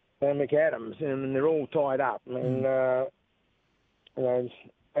McAdams, and they're all tied up. And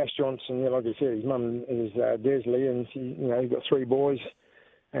Ash Johnson, like I said, his mum is Desley, and he's got 3 boys,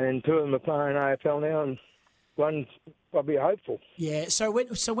 and 2 of them are playing AFL now, and one's probably hopeful. Yeah. So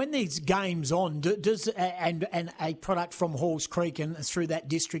when these games on, does and a product from Halls Creek and through that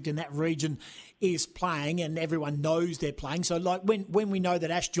district and that region is playing, and everyone knows they're playing. So like when we know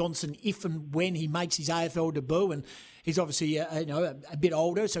that Ash Johnson, if and when he makes his AFL debut, and he's obviously a bit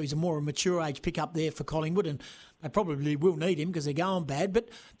older, so he's a more mature age pick up there for Collingwood, and they probably will need him because they're going bad. But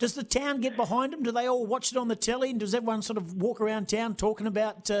does the town get behind him? Do they all watch it on the telly, and does everyone sort of walk around town talking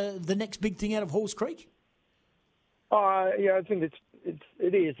about the next big thing out of Halls Creek? I think it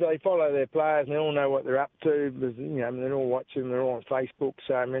is. They follow their players, and they all know what they're up to. Because, they all watch them. They're all on Facebook.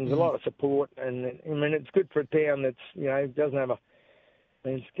 So there's a lot of support, and it's good for a town that's doesn't have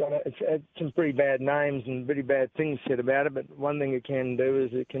it's had some pretty bad names and pretty bad things said about it. But one thing it can do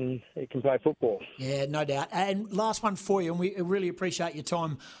is it can play football. Yeah, no doubt. And last one for you, and we really appreciate your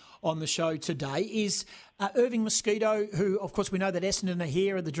time on the show today, is Irving Mosquito, who, of course, we know that Essendon are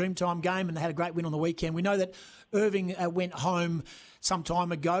here at the Dreamtime game and they had a great win on the weekend. We know that Irving went home some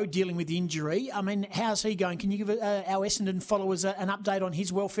time ago dealing with injury. I mean, how's he going? Can you give our Essendon followers an update on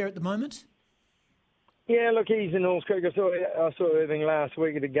his welfare at the moment? Yeah, look, he's in Halls Creek. I saw Irving last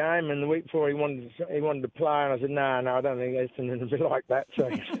week at a game, and the week before he wanted to play, and I said, no, I don't think Essendon will be like that. So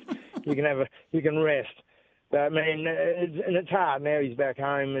you can rest. But, I mean, it's hard now. He's back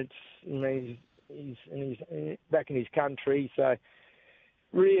home. He's back in his country. So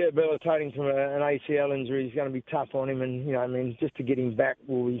rehabilitating from an ACL injury is going to be tough on him. And just to get him back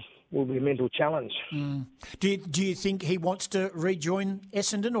will be a mental challenge. Mm. Do you think he wants to rejoin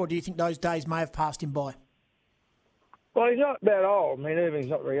Essendon, or do you think those days may have passed him by? Well, he's not that old. I mean, Irving's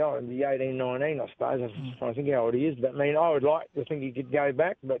not very old. He'll be 18, 19, I suppose. I think how old he is. But, I would like to think he could go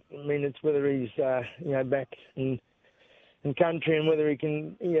back. But, it's whether he's, back in country and whether he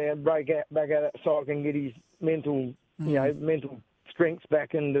can, break out back out that cycle and get his mental strength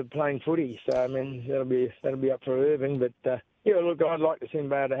back into playing footy. So, that'll be up for Irving. But, look, I'd like to see him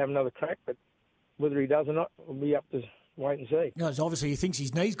be able to have another crack. But whether he does or not will be up to wait and see. No, obviously he thinks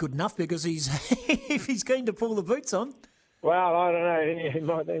his knee's good enough because if he's keen to pull the boots on. Well, I don't know. He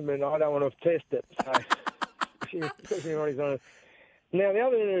might think, but I don't want to test it. So, especially when he's on Now, the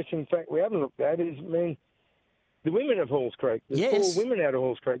other interesting fact we haven't looked at is, the women of Halls Creek. There's 4 women out of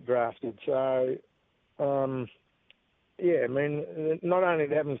Halls Creek drafted. So, not only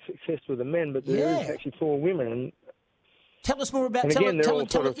they're having success with the men, but there is actually 4 women. And tell us more about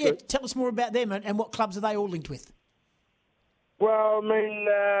tell us more about them and what clubs are they all linked with? Well,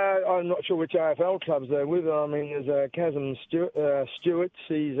 I'm not sure which AFL clubs they're with. There's Kazim Stewart.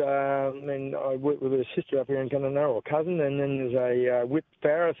 She's, I work with her sister up here in Kununurra, or cousin, and then there's a Whip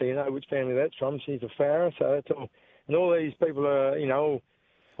Farah. So you know which family that's from. She's a Farah. So that's all. And all these people are,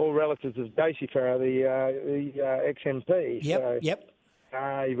 all relatives of Daisy Farah, the ex-MP. Yep.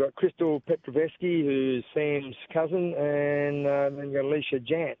 You've got Crystal Petrovetsky, who's Sam's cousin, and then you've got Alicia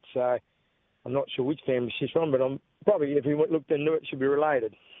Jant. So I'm not sure which family she's from, but I'm probably, if we looked into it, should be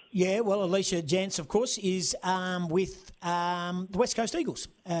related. Yeah, well, Alicia Jantz, of course, is with the West Coast Eagles.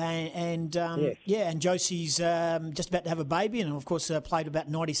 And Josie's just about to have a baby and, of course, played about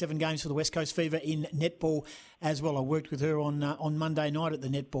 97 games for the West Coast Fever in netball as well. I worked with her on Monday night at the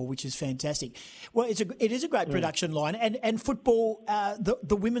netball, which is fantastic. Well, it is a great production line. And football,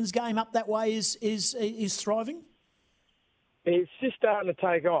 the women's game up that way is thriving? It's just starting to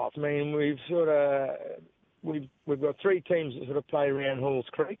take off. We've sort of... We've got 3 teams that sort of play around Halls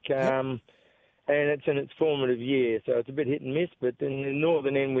Creek, and it's in its formative year, so it's a bit hit and miss. But in the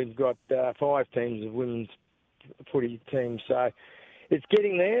northern end, we've got 5 teams of women's footy teams, so it's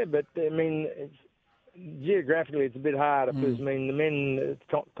getting there. But geographically, it's a bit harder because the men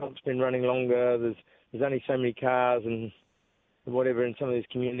comp's been running longer. There's only so many cars and whatever in some of these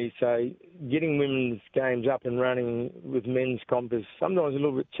communities, so getting women's games up and running with men's comp is sometimes a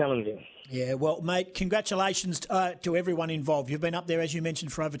little bit challenging. Yeah, well, mate, congratulations to everyone involved. You've been up there, as you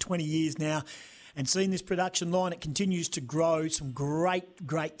mentioned, for over 20 years now and seen this production line. It continues to grow. Some great,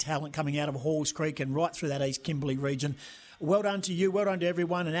 great talent coming out of Halls Creek and right through that East Kimberley region. Well done to you, well done to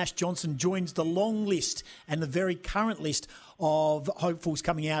everyone. And Ash Johnson joins the long list and the very current list of hopefuls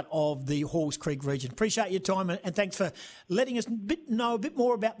coming out of the Halls Creek region. Appreciate your time and thanks for letting us know a bit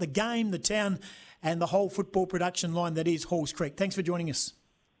more about the game, the town and the whole football production line that is Halls Creek. Thanks for joining us.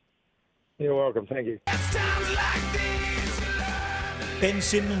 You're welcome. Thank you. Ben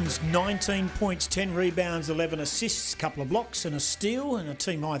Simmons, 19 points, 10 rebounds, 11 assists, a couple of blocks and a steal, and a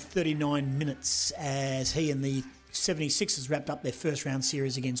team high 39 minutes as he and the 76ers wrapped up their first round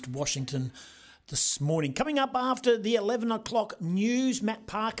series against Washington this morning. Coming up after the 11 o'clock news, Matt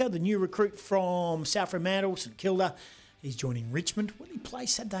Parker, the new recruit from South Fremantle, St Kilda, he's joining Richmond. Will he play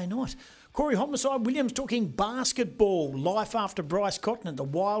Saturday night? Corey Homicide Williams talking basketball, life after Bryce Cotton at the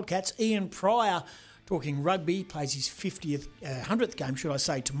Wildcats. Ian Pryor talking rugby, he plays his 100th game, should I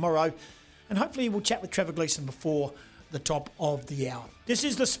say, tomorrow. And hopefully we'll chat with Trevor Gleeson before the top of the hour. This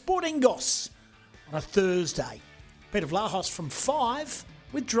is the Sporting Goss on a Thursday. Peter Vlahos from 5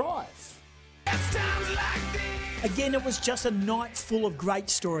 with Drive. Again, it was just a night full of great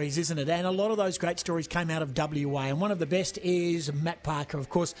stories, isn't it? And a lot of those great stories came out of WA. And one of the best is Matt Parker, of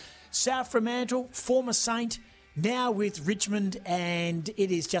course. South Fremantle, former Saint, now with Richmond, and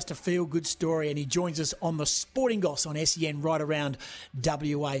it is just a feel-good story. And he joins us on the Sporting Goss on SEN right around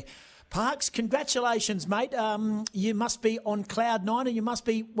WA. Parks, congratulations, mate. You must be on cloud 9 and you must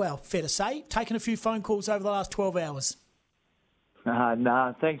be, well, fair to say, taking a few phone calls over the last 12 hours.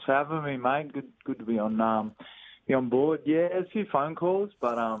 Thanks for having me, mate. Good to be on board. Yeah, a few phone calls,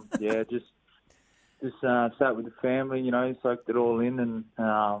 but just sat with the family, soaked it all in and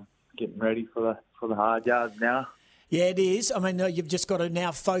getting ready for the hard yards now. Yeah, it is. I mean, you've just got to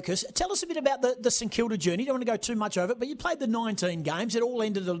now focus. Tell us a bit about the St Kilda journey. You don't want to go too much over it, but you played the 19 games. It all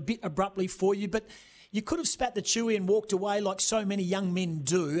ended a bit abruptly for you, but you could have spat the chewy and walked away like so many young men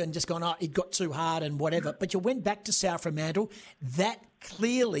do and just gone, it got too hard and whatever. But you went back to South Fremantle. That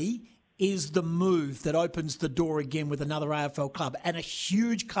clearly is the move that opens the door again with another AFL club, and a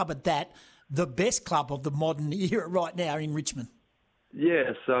huge club at that, the best club of the modern era right now in Richmond.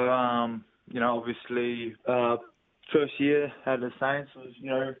 Yeah, so, obviously... first year at the Saints was,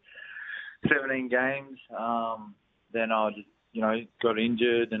 17 games. Then I just, got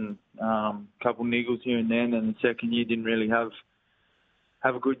injured and a couple niggles here and there. And then the second year didn't really have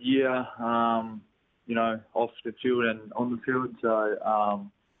a good year, off the field and on the field. So,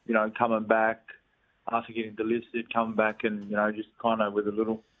 coming back after getting delisted, coming back and, just kind of with a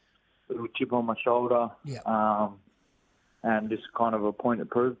little chip on my shoulder. Yeah. And just kind of a point to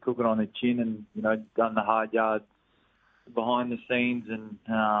prove, took it on the chin and, done the hard yards behind the scenes and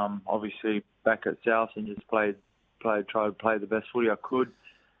obviously back at South and just tried to play the best footy I could.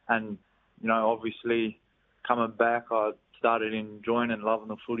 And, obviously coming back, I started enjoying and loving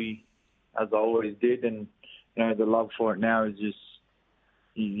the footy as I always did. And, the love for it now is just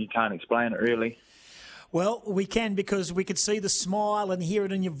you can't explain it really. Well, we can, because we could see the smile and hear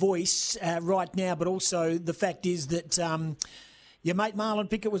it in your voice right now, but also the fact is that your mate Marlon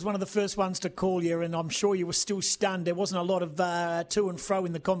Pickett was one of the first ones to call you, and I'm sure you were still stunned. There wasn't a lot of to and fro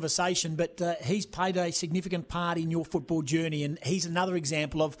in the conversation, but he's played a significant part in your football journey, and he's another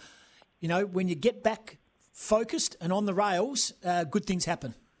example of, you know, when you get back focused and on the rails, good things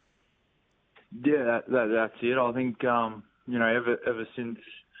happen. Yeah, that's it. I think, you know, ever since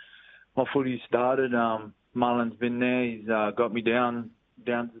my footy started, Marlon's been there. He's got me down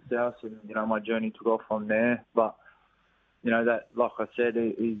to South, and, you know, my journey took off from there. But, you know, that, like I said,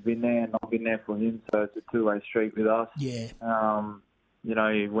 he's been there and I've been there for him, so it's a two-way street with us. Yeah. You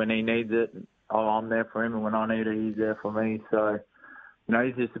know, when he needs it, I'm there for him, and when I need it, he's there for me. So, you know,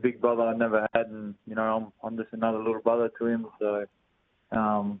 he's just a big brother I never had, and, you know, I'm just another little brother to him. So,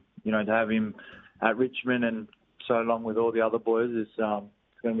 you know, to have him at Richmond and so long with all the other boys is it's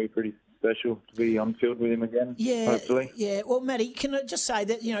going to be pretty special to be on field with him again. Yeah, hopefully. Yeah. Well, Matty, can I just say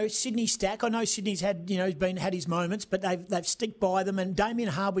that, you know, Sydney Stack, I know Sydney's had, you know, had his moments, but they've stick by them, and Damien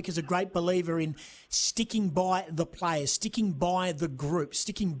Hardwick is a great believer in sticking by the players, sticking by the group,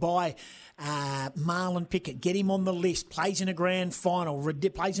 sticking by Marlon Pickett, get him on the list, plays in a grand final,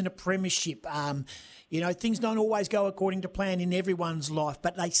 plays in a premiership. You know, things don't always go according to plan in everyone's life,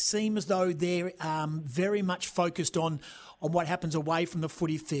 but they seem as though they're very much focused on what happens away from the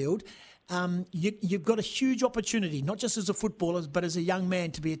footy field. You've got a huge opportunity, not just as a footballer, but as a young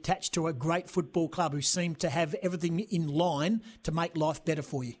man, to be attached to a great football club who seem to have everything in line to make life better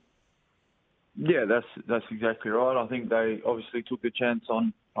for you. Yeah, that's exactly right. I think they obviously took the chance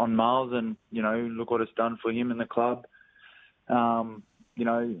on Miles, and, you know, look what it's done for him and the club. You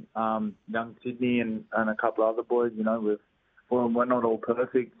know, young Sydney and a couple of other boys, you know, we're not all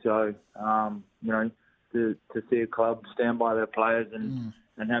perfect. So, you know, to see a club stand by their players and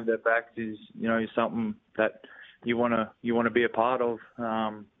have their backs is, you know, something that you want to be a part of.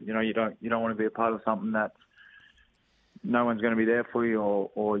 You know, you don't want to be a part of something that no one's going to be there for you,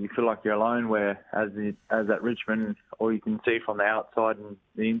 or you feel like you're alone. Where as at Richmond, all you can see from the outside and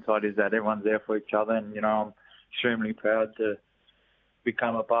the inside is that everyone's there for each other. And, you know, I'm extremely proud to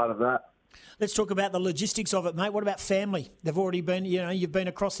become a part of that. Let's talk about the logistics of it, mate. What about family? They've already been, you know, you've been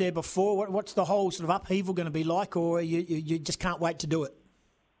across there before. What's the whole sort of upheaval going to be like, or you just can't wait to do it?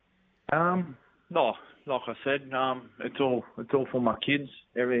 No, like I said, it's all for my kids.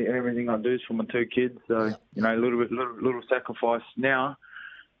 Everything I do is for my two kids. So, you know, a little sacrifice now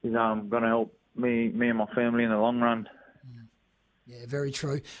is going to help me and my family in the long run. Yeah, very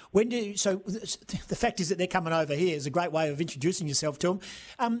true. So the fact is that they're coming over here is a great way of introducing yourself to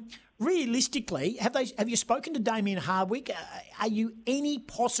them. Realistically, have you spoken to Damien Hardwick? Are you any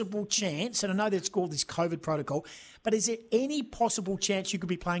possible chance, and I know that's called this COVID protocol, but is there any possible chance you could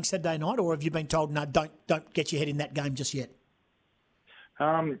be playing Saturday night, or have you been told, no, don't get your head in that game just yet?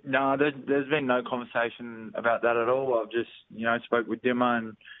 No, there's been no conversation about that at all. I've just, you know, spoke with Dimmer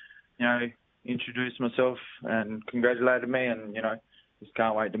and, you know, introduced myself and congratulated me, and, you know, just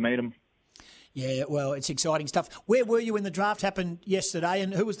can't wait to meet him. Yeah, well, it's exciting stuff. Where were you when the draft happened yesterday,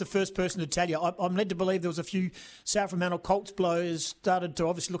 and who was the first person to tell you? I'm led to believe there was a few South Fremantle Colts players started to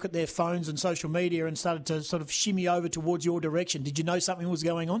obviously look at their phones and social media and started to sort of shimmy over towards your direction. Did you know something was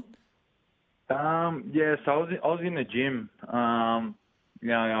going on? Yeah, so I was in the gym. You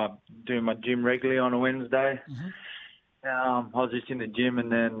know, I do my gym regularly on a Wednesday. I was just in the gym,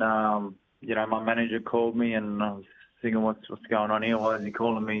 and then you know, my manager called me, and I was thinking, what's going on here? Why is he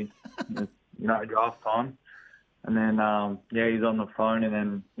calling me? You know, draft time. And then, yeah, he's on the phone, and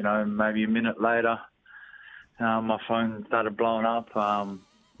then, you know, maybe a minute later, my phone started blowing up.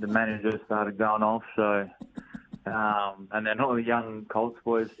 The manager started going off, so, and then all the young Colts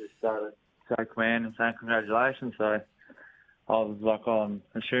boys just started shaking my hand and saying congratulations. So I was like, I'm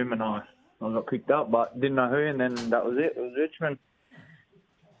assuming I got picked up, but didn't know who, and then that was it. It was Richmond.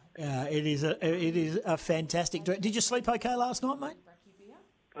 It is a fantastic. Did you sleep okay last night, mate?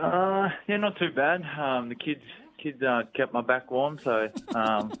 Yeah, not too bad. The kids kept my back warm, so it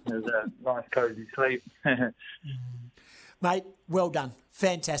was a nice, cosy sleep. Mate, well done.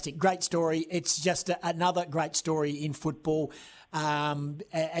 Fantastic. Great story. It's just another great story in football. You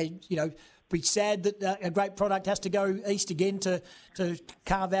know, be sad that a great product has to go east again to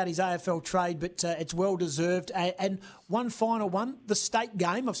carve out his AFL trade, but it's well deserved. And one final one, the state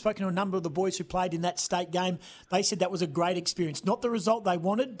game. I've spoken to a number of the boys who played in that state game. They said that was a great experience. Not the result they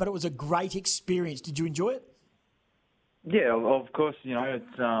wanted, but it was a great experience. Did you enjoy it? Yeah, of course. You know,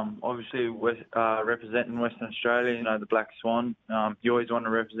 it's obviously representing Western Australia. You know, the Black Swan. You always want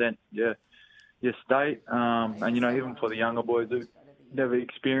to represent your state, and you know, even for the younger boys never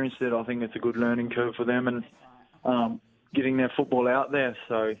experienced it, I think it's a good learning curve for them and getting their football out there.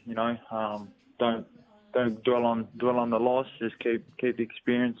 So don't dwell on the loss. Just keep the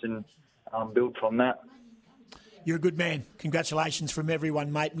experience and build from that. You're a good man. Congratulations from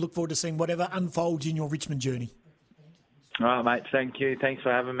everyone, mate. Look forward to seeing whatever unfolds in your Richmond journey. All right, mate. Thank you. Thanks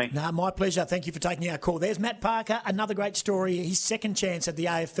for having me. No, my pleasure. Thank you for taking our call. There's Matt Parker, another great story. His second chance at the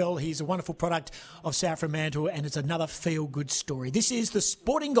AFL. He's a wonderful product of South Fremantle, and it's another feel-good story. This is the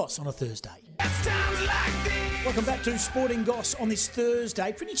Sporting Goss on a Thursday. Welcome back to Sporting Goss on this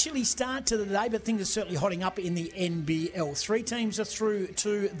Thursday. Pretty chilly start to the day, but things are certainly hotting up in the NBL. 3 teams are through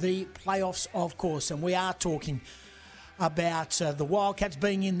to the playoffs, of course, and we are talking about the Wildcats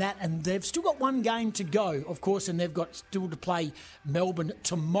being in that, and they've still got one game to go, of course, and they've got still to play Melbourne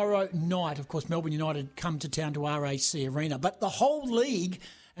tomorrow night. Of course, Melbourne United come to town to RAC Arena, but the whole league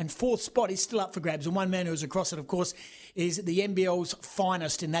and fourth spot is still up for grabs, and one man who's across it, of course, is the NBL's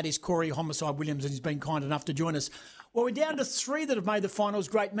finest, and that is Corey Homicide Williams, and he's been kind enough to join us. Well, we're down to 3 that have made the finals,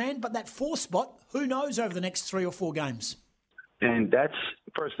 great man, but that fourth spot, who knows over the next 3 or 4 games? And that's,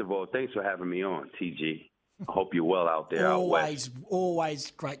 first of all, thanks for having me on, TG. I hope you're well out there. Always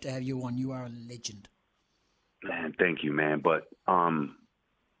great to have you on. You are a legend. Man, thank you, man. But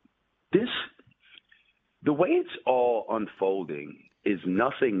the way it's all unfolding is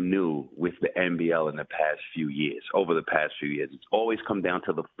nothing new with the NBL in the past few years. Over the past few years, it's always come down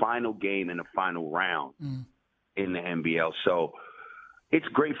to the final game and the final round in the NBL. So it's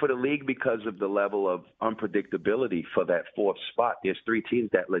great for the league because of the level of unpredictability for that fourth spot. There's 3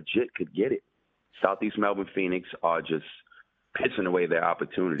 teams that legit could get it. Southeast Melbourne Phoenix are just pissing away their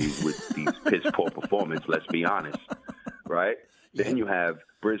opportunities with these piss-poor performance, let's be honest, right? Yeah. Then you have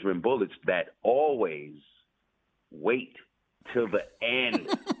Brisbane Bullets that always wait till the end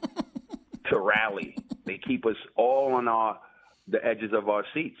to rally. They keep us all on the edges of our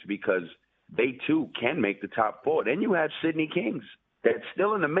seats because they, too, can make the top 4. Then you have Sydney Kings that's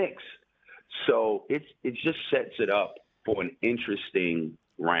still in the mix. So it just sets it up for an interesting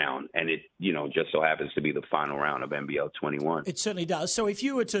round, and it just so happens to be the final round of NBL 21. It certainly does. So if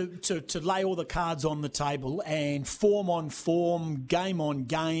you were to lay all the cards on the table and form on form, game on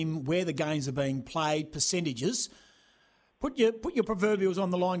game, where the games are being played, percentages, put your proverbials on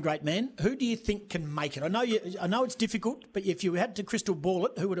the line, great man. Who do you think can make it? I know it's difficult, but if you had to crystal ball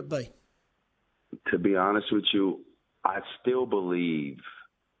it, who would it be? To be honest with you, I still believe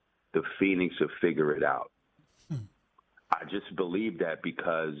the Phoenix will figure it out. I just believe that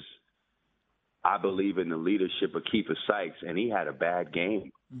because I believe in the leadership of Kiefer Sykes, and he had a bad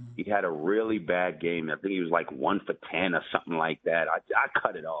game. He had a really bad game. I think he was like 1 for 10 or something like that. I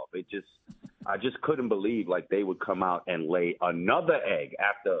cut it off. I just couldn't believe like they would come out and lay another egg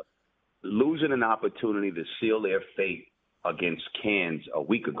after losing an opportunity to seal their fate against Cairns a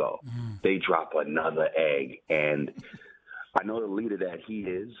week ago. They drop another egg, and I know the leader that he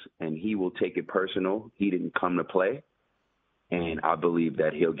is, and he will take it personal. He didn't come to play. And I believe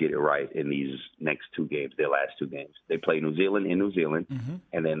that he'll get it right in these next 2 games, their last 2 games. They play New Zealand in New Zealand,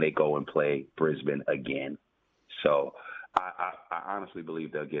 and then they go and play Brisbane again. So I honestly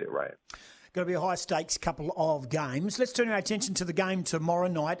believe they'll get it right. Going to be a high-stakes couple of games. Let's turn our attention to the game tomorrow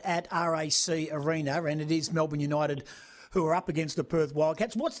night at RAC Arena, and it is Melbourne United who are up against the Perth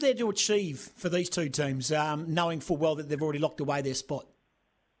Wildcats. What's there to achieve for these 2 teams, knowing full well that they've already locked away their spot?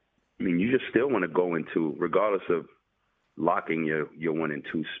 I mean, you just still want to go into, regardless of locking your 1 and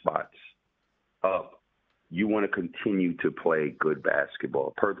 2 spots up, you want to continue to play good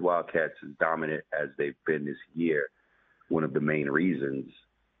basketball. Perth Wildcats, as dominant as they've been this year, one of the main reasons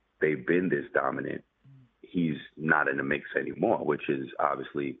they've been this dominant, he's not in the mix anymore, which is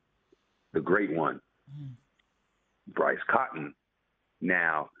obviously the great one, Bryce Cotton.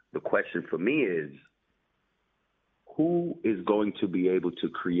 Now, the question for me is, who is going to be able to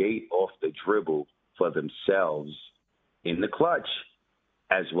create off the dribble for themselves in the clutch,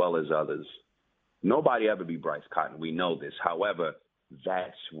 as well as others? Nobody ever be Bryce Cotton. We know this. However,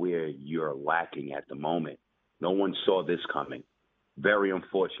 that's where you're lacking at the moment. No one saw this coming. Very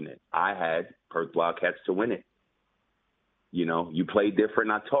unfortunate. I had Perth Wildcats to win it. You play different,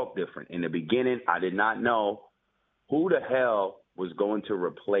 I talk different. In the beginning, I did not know who the hell was going to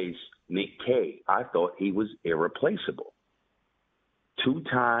replace Nick Kay. I thought he was irreplaceable.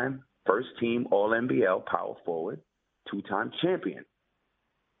 2-time first-team All-NBL power forward, 2-time champion.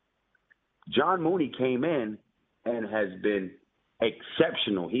 John Mooney came in and has been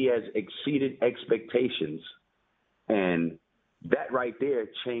exceptional. He has exceeded expectations. And that right there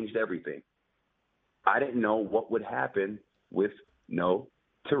changed everything. I didn't know what would happen with no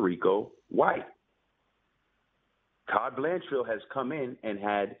Tarico White. Todd Blanchfield has come in and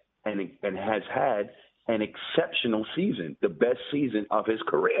has had an exceptional season, the best season of his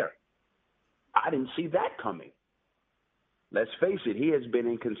career. I didn't see that coming. Let's face it, he has been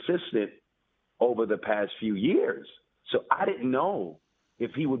inconsistent over the past few years. So I didn't know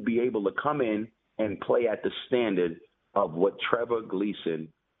if he would be able to come in and play at the standard of what Trevor Gleeson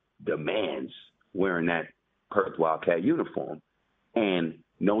demands wearing that Perth Wildcat uniform. And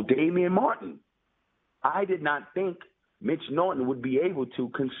no Damian Martin. I did not think Mitch Norton would be able to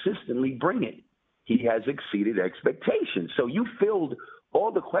consistently bring it. He has exceeded expectations. So you filled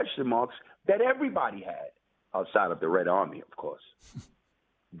all the question marks that everybody had, outside of the Red Army, of course.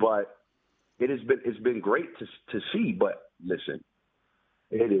 But it's been great to see. But listen,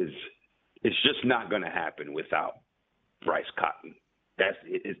 it's just not going to happen without Bryce Cotton.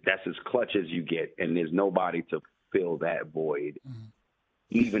 That's as clutch as you get, and there's nobody to fill that void,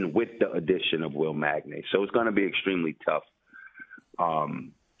 even with the addition of Will Magnay. So it's going to be extremely tough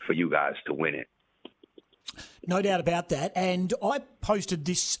for you guys to win it. No doubt about that. And I posted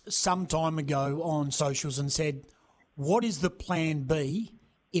this some time ago on socials and said, what is the plan B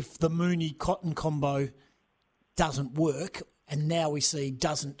if the Mooney-Cotton combo doesn't work? And now we see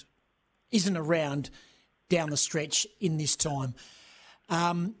isn't around down the stretch in this time.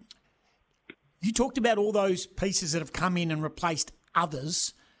 You talked about all those pieces that have come in and replaced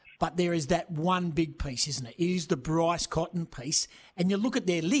others, but there is that one big piece, isn't it? It is the Bryce Cotton piece. And you look at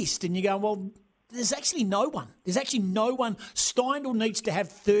their list and you go, well, there's actually no one. There's actually no one. Steindl needs to have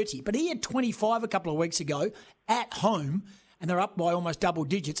 30, but he had 25 a couple of weeks ago at home, and they're up by almost double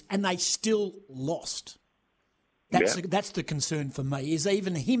digits, and they still lost. That's the concern for me, is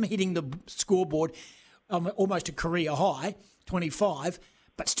even him hitting the scoreboard almost a career high, 25,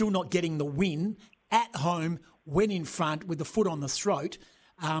 but still not getting the win at home when in front with the foot on the throat.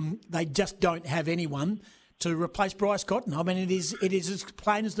 They just don't have anyone to replace Bryce Cotton. I mean, it is as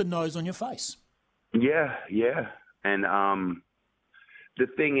plain as the nose on your face. Yeah. And the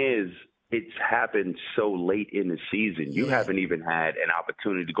thing is, it's happened so late in the season. You haven't even had an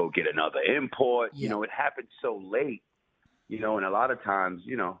opportunity to go get another import. Yeah. It happened so late, and a lot of times,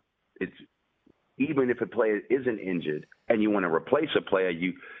 it's even if a player isn't injured and you want to replace a player,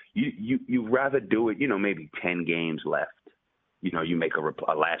 you rather do it, maybe 10 games left. You make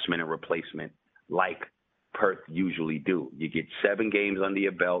a last-minute replacement like Perth usually do. You get 7 games under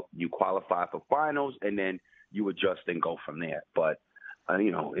your belt, you qualify for finals, and then you adjust and go from there. But,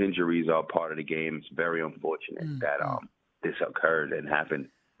 injuries are part of the game. It's very unfortunate that this occurred and happened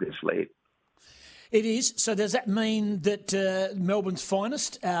this late. It is. So does that mean that Melbourne's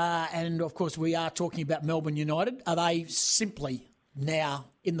finest, and of course we are talking about Melbourne United, are they simply now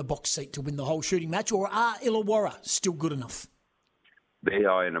in the box seat to win the whole shooting match, or are Illawarra still good enough? They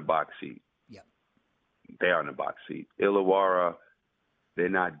are in the box seat. Yeah. They are in the box seat. Illawarra, they're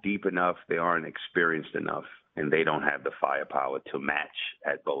not deep enough, they aren't experienced enough, and they don't have the firepower to match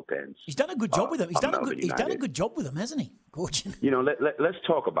at both ends. He's done a good job with them. He's done a good job with them, hasn't he, Gorgon? Let's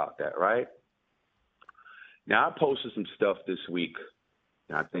talk about that, right? Now, I posted some stuff this week,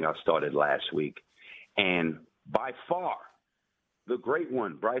 and I think I started last week, and by far, the great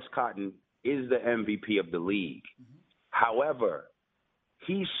one, Bryce Cotton, is the MVP of the league. Mm-hmm. However,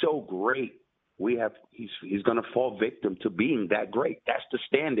 he's so great, he's going to fall victim to being that great. That's the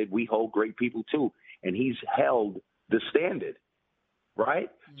standard we hold great people to, and he's held the standard, right?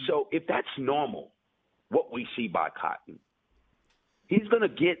 Mm-hmm. So if that's normal, what we see by Cotton, he's going to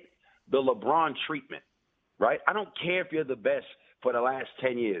get the LeBron treatment, right? I don't care if you're the best for the last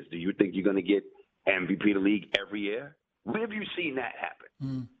 10 years. Do you think you're going to get MVP of the league every year? Where have you seen that happen?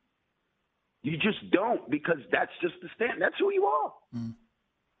 Mm. You just don't, because that's just the standard. That's who you are. Mm.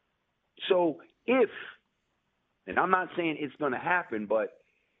 So if, and I'm not saying it's going to happen, but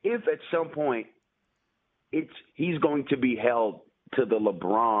if at some point he's going to be held to the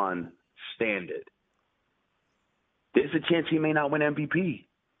LeBron standard, there's a chance he may not win MVP.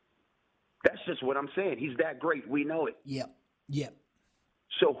 That's just what I'm saying. He's that great. We know it. Yep.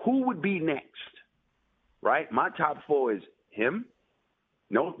 So who would be next? Right? My top 4 is him.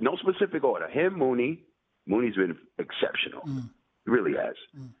 No specific order. Him, Mooney. Mooney's been exceptional. He really has.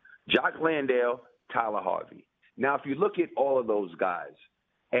 Jock Landale, Tyler Harvey. Now, if you look at all of those guys,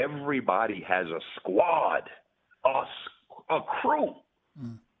 everybody has a squad, a crew,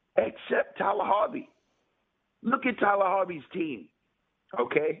 except Tyler Harvey. Look at Tyler Harvey's team,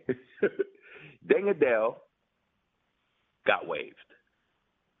 okay? Deng Adele got waived.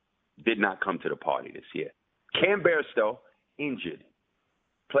 Did not come to the party this year. Cam Bairstow, injured.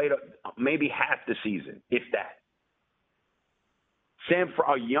 Played maybe half the season, if that.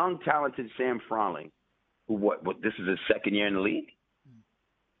 A young, talented Sam Froling, what this is his second year in the league,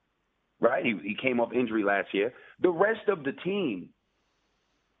 right? He came off injury last year. The rest of the team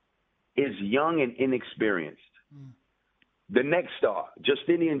is young and inexperienced. The next star,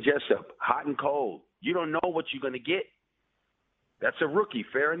 Justinian Jessup, hot and cold. You don't know what you're going to get. That's a rookie,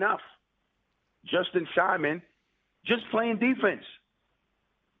 fair enough. Justin Simon, just playing defense.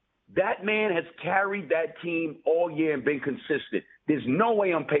 That man has carried that team all year and been consistent. There's no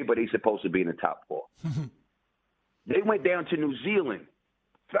way on paper they're supposed to be in the top 4. They went down to New Zealand,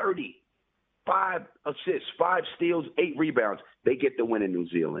 5 assists, 5 steals, 8 rebounds. They get the win in New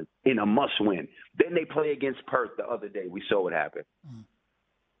Zealand in a must-win. Then they play against Perth the other day. We saw what happened.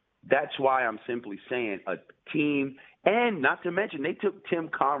 That's why I'm simply saying a team, and not to mention they took Tim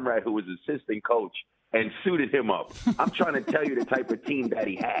Conrad, who was assistant coach, and suited him up. I'm trying to tell you the type of team that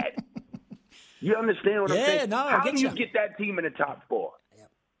he had. You understand what I'm saying? No, How do you you get that team in the top 4?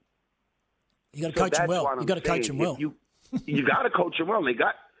 You got to coach him well. You got to coach him well. You got to coach him well.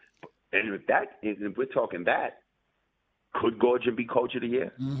 And if we're talking that, could Gorgon be coach of the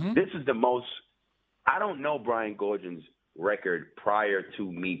year? This is the most. I don't know Brian Gorgon's record prior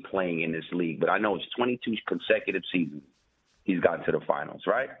to me playing in this league, but I know it's 22 consecutive seasons he's gotten to the finals,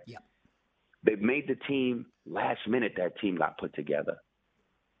 right? Yeah. They've made the team last minute. That team got put together.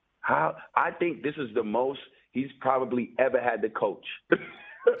 I think this is the most he's probably ever had to coach.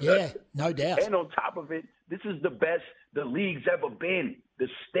 Yeah, no doubt. And on top of it, this is the best the league's ever been, the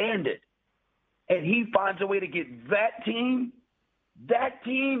standard. And he finds a way to get that team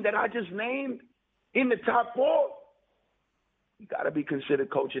that I just named, in the top 4. You got to be considered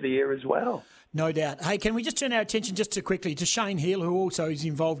coach of the year as well. No doubt. Hey, can we just turn our attention just quickly to Shane Hill, who also is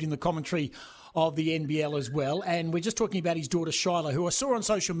involved in the commentary of the NBL as well. And we're just talking about his daughter, Shyla, who I saw on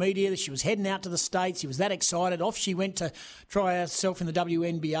social media that she was heading out to the States. She was that excited. Off she went to try herself in the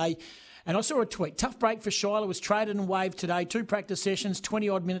WNBA. And I saw a tweet. Tough break for Shyla. Was traded and waived today. 2 practice sessions,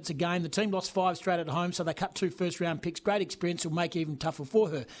 20-odd minutes a game. The team lost 5 straight at home, so they cut 2 first-round picks. Great experience will make it even tougher for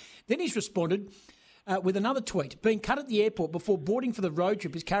her. Then he's responded with another tweet. Being cut at the airport before boarding for the road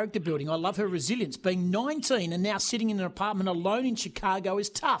trip is character building. I love her resilience. Being 19 and now sitting in an apartment alone in Chicago is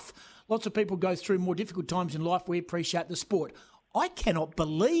tough. Lots of people go through more difficult times in life. We appreciate the sport. I cannot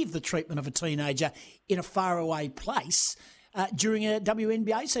believe the treatment of a teenager in a faraway place during a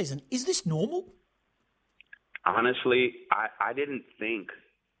WNBA season. Is this normal? Honestly, I didn't think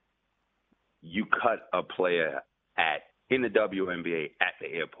you cut a player in the WNBA at the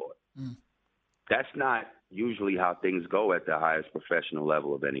airport. That's not usually how things go at the highest professional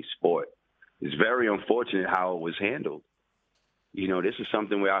level of any sport. It's very unfortunate how it was handled. You know, this is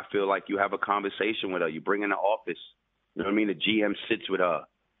something where I feel like you have a conversation with her. You bring in the office. You know what I mean? The GM sits with her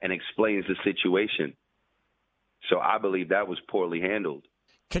and explains the situation. So I believe that was poorly handled.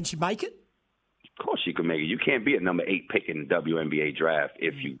 Can she make it? Of course she can make it. You can't be a number 8 pick in the WNBA draft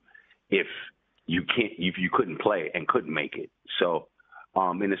if you couldn't play and couldn't make it. So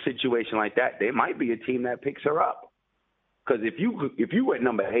in a situation like that, there might be a team that picks her up. Because if you went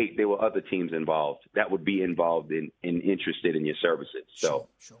number 8, there were other teams involved that would be involved in interested in your services. So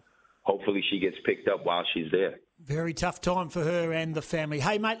sure. Hopefully she gets picked up while she's there. Very tough time for her and the family.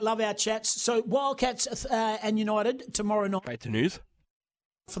 Hey, mate, love our chats. So Wildcats and United tomorrow night. Great news.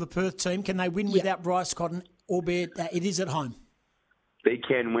 For the Perth team, can they win without Bryce Cotton, albeit it is at home? They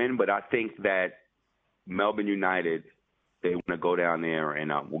can win, but I think that Melbourne United, they want to go down there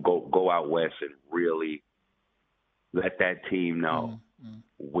and go out west and really let that team know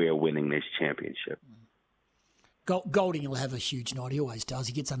we're winning this championship. Golding will have a huge night. He always does.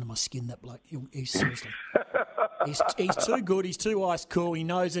 He gets under my skin, that bloke. He's seriously. he's too good. He's too ice cool. He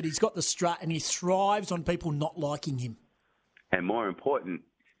knows it. He's got the strut, and he thrives on people not liking him. And more important,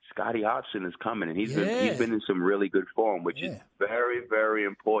 Scotty Hodgson is coming, and he's been in some really good form, which is very, very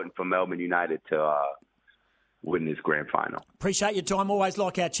important for Melbourne United to win this grand final. Appreciate your time. Always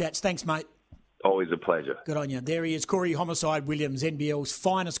like our chats. Thanks, mate. Always a pleasure. Good on you. There he is, Corey Homicide Williams, NBL's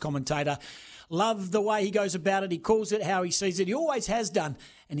finest commentator. Love the way he goes about it. He calls it how he sees it. He always has done.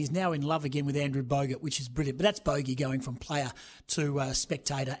 And he's now in love again with Andrew Bogut, which is brilliant. But that's Bogey going from player to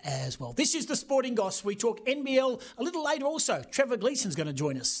spectator as well. This is the Sporting Goss. We talk NBL a little later also. Trevor Gleeson's going to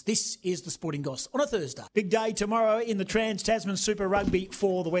join us. This is the Sporting Goss on a Thursday. Big day tomorrow in the Trans-Tasman Super Rugby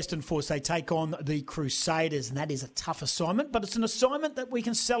for the Western Force. They take on the Crusaders, and that is a tough assignment. But it's an assignment that we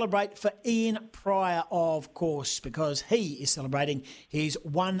can celebrate for Ian Pryor, of course, because he is celebrating his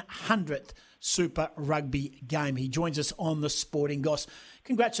 100th Super Rugby game. He joins us on the Sporting Goss.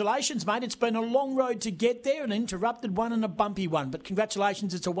 Congratulations, mate. It's been a long road to get there, an interrupted one and a bumpy one. But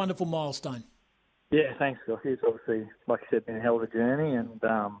congratulations, it's a wonderful milestone. Yeah, thanks, Scott. It's obviously, like I said, been a hell of a journey. And,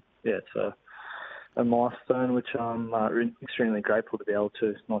 it's a milestone which I'm extremely grateful to be able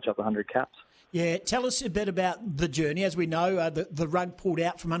to notch up 100 caps. Yeah, tell us a bit about the journey. As we know, the rug pulled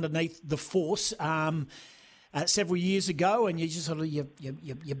out from underneath the Force several years ago, and you just sort of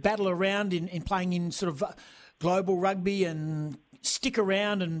you battle around in playing in sort of global rugby and stick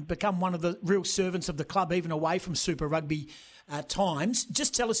around and become one of the real servants of the club, even away from Super Rugby times.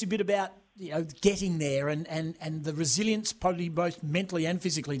 Just tell us a bit about getting there and the resilience, probably both mentally and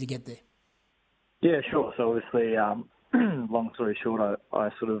physically, to get there. Yeah, sure. So obviously, long story short, I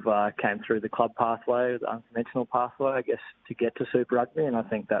sort of came through the club pathway, the unconventional pathway, I guess, to get to Super Rugby, and I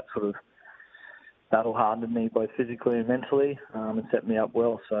think that sort of battle hardened me both physically and mentally, and set me up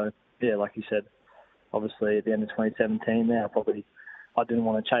well. So yeah, like you said, obviously at the end of 2017 there, I didn't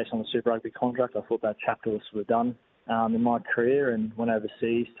want to chase on the Super Rugby contract. I thought that chapter was sort of done in my career, and went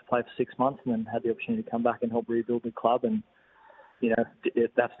overseas to play for 6 months, and then had the opportunity to come back and help rebuild the club. And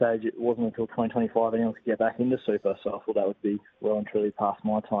at that stage, it wasn't until 2025 anyone could get back into Super, so I thought that would be well and truly past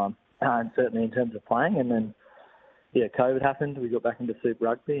my time. And certainly in terms of playing, and then, yeah, COVID happened, we got back into Super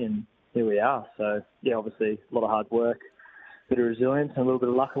Rugby, and here we are. So, yeah, obviously a lot of hard work, a bit of resilience, and a little bit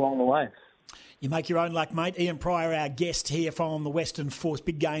of luck along the way. You make your own luck, mate. Ian Pryor, our guest here from the Western Force.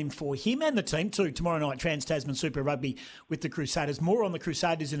 Big game for him and the team too. Tomorrow night, Trans-Tasman Super Rugby with the Crusaders. More on the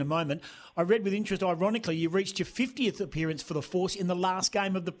Crusaders in a moment. I read with interest, ironically, you reached your 50th appearance for the Force in the last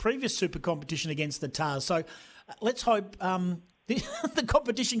game of the previous Super competition against the Tars. So let's hope the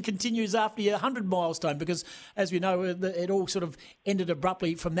competition continues after your 100 milestone, because, as we know, it all sort of ended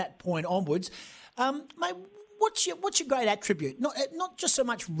abruptly from that point onwards. Mate, What's your great attribute? Not just so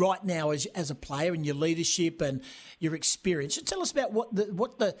much right now as a player and your leadership and your experience. So tell us about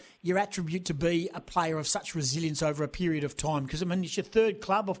what your attribute to be a player of such resilience over a period of time. Because I mean, it's your third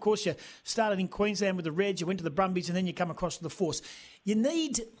club. Of course, you started in Queensland with the Reds, you went to the Brumbies, and then you come across to the Force.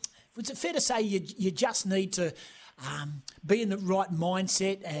 Was it fair to say you just need to be in the right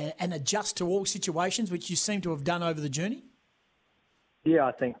mindset and adjust to all situations, which you seem to have done over the journey? Yeah,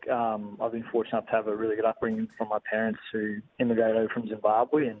 I think I've been fortunate enough to have a really good upbringing from my parents, who immigrated over from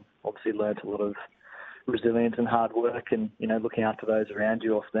Zimbabwe, and obviously learnt a lot of resilience and hard work, and looking after those around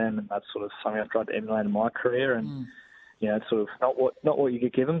you off them, and that's sort of something I've tried to emulate in my career. And it's sort of not what you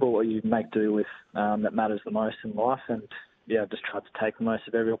get given, but what you make do with that matters the most in life. And yeah, I've just tried to take the most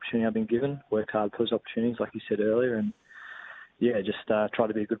of every opportunity I've been given, work hard for those opportunities, like you said earlier, and yeah, just try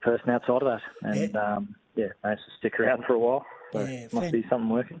to be a good person outside of that. And managed to stick around for a while. So must be something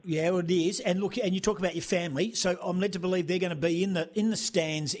working. Yeah, well, it is. And look, and you talk about your family. So I'm led to believe they're going to be in the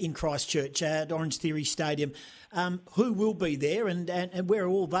stands in Christchurch at Orange Theory Stadium. Who will be there, and where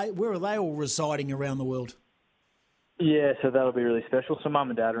are they all residing around the world? Yeah, so that'll be really special. So Mum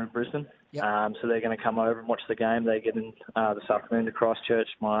and Dad are in Brisbane. Yep. So they're going to come over and watch the game. They get in this afternoon to Christchurch.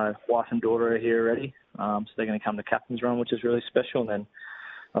 My wife and daughter are here already. So they're going to come to Captain's Run, which is really special. And then,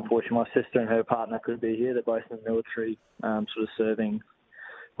 unfortunately, my sister and her partner couldn't be here. They're both in the military, sort of serving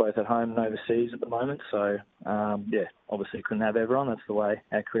both at home and overseas at the moment. So, obviously couldn't have everyone. That's the way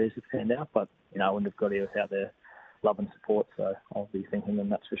our careers have panned out. But, I wouldn't have got here without their love and support. So I'll be thanking them,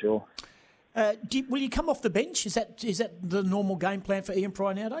 that's for sure. Will you come off the bench? Is that the normal game plan for Ian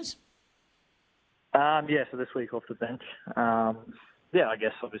Pryor nowadays? So this week off the bench. I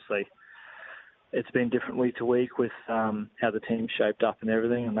guess obviously it's been different week to week with how the team's shaped up and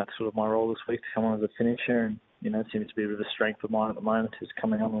everything, and that's sort of my role this week, to come on as a finisher. And it seems to be a bit of a strength of mine at the moment, is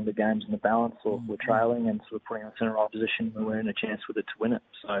coming on the games in the balance, or we're trailing, and sort of putting us in a right position where we're in a chance with it to win it.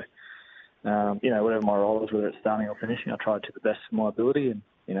 So, whatever my role is, whether it's starting or finishing, I try to the best of my ability, and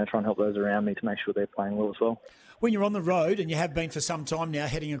try and help those around me to make sure they're playing well as well. When you're on the road, and you have been for some time now,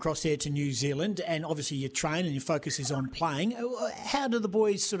 heading across there to New Zealand, and obviously you train and your focus is on playing, how do the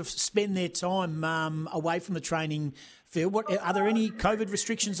boys sort of spend their time away from the training field? Are there any COVID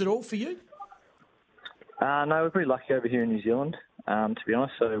restrictions at all for you? No, we're pretty lucky over here in New Zealand, to be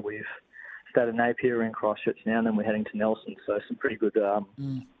honest. So we've stayed at Napier, we're in Christchurch now, and then we're heading to Nelson. So some pretty good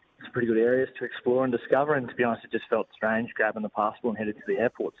areas to explore and discover. And to be honest, it just felt strange grabbing the passport and headed to the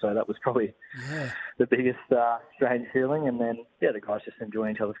airport. So that was probably the biggest strange feeling. And then, the guys just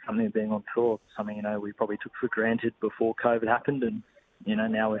enjoying each other's company and being on tour. Something, we probably took for granted before COVID happened. And,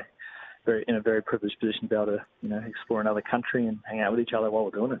 now we're in a very privileged position to be able to, explore another country and hang out with each other while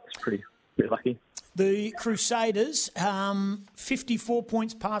we're doing it. It's pretty lucky. The Crusaders, 54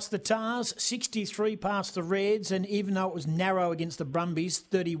 points past the Tars, 63 past the Reds, and even though it was narrow against the Brumbies,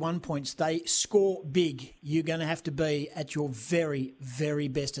 31 points. They score big. You're going to have to be at your very, very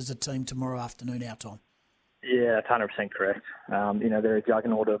best as a team tomorrow afternoon, our time. Yeah, 100% correct. They're a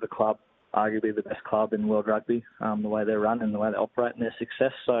juggernaut of a club, arguably the best club in world rugby, the way they run and the way they operate and their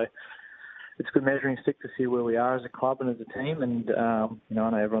success. So, it's a good measuring stick to see where we are as a club and as a team. And I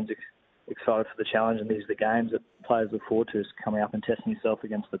know everyone's excited for the challenge, and these are the games that players look forward to, is coming up and testing yourself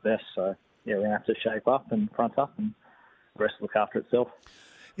against the best. So we're going to have to shape up and front up, and the rest will look after itself.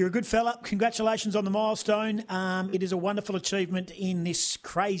 You're a good fella. Congratulations on the milestone. It is a wonderful achievement in this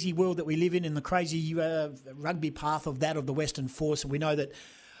crazy world that we live in the crazy rugby path of the Western Force. And we know that,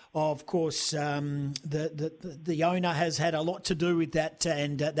 of course, the owner has had a lot to do with that,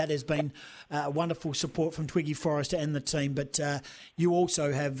 and that has been wonderful support from Twiggy Forrester and the team. But you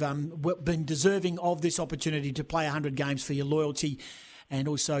also have been deserving of this opportunity to play 100 games for your loyalty and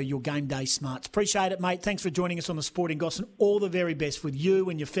also your game day smarts. Appreciate it, mate. Thanks for joining us on the Sporting Goss, and all the very best with you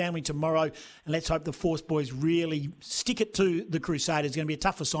and your family tomorrow. And let's hope the Force boys really stick it to the Crusaders. It's going to be a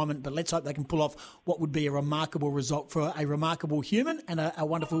tough assignment, but let's hope they can pull off what would be a remarkable result for a remarkable human and a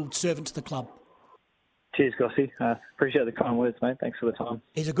wonderful servant to the club. Cheers, Gossy. Appreciate the kind words, mate. Thanks for the time.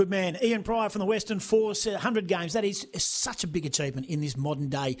 He's a good man. Ian Pryor from the Western Force, 100 games. That is such a big achievement in this modern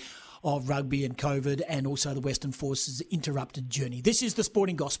day of rugby and COVID, and also the Western Force's interrupted journey. This is the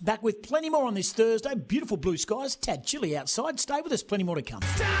Sporting Goss. Back with plenty more on this Thursday. Beautiful blue skies, tad chilly outside. Stay with us, plenty more to come.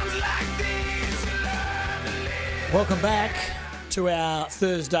 Welcome back to our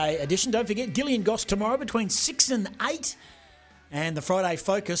Thursday edition. Don't forget, Gillian Goss tomorrow between 6 and 8. And the Friday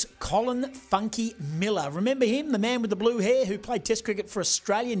focus, Colin Funky Miller. Remember him, the man with the blue hair who played Test cricket for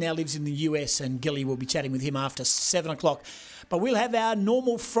Australia, now lives in the US, and Gilly will be chatting with him after 7 o'clock. But we'll have our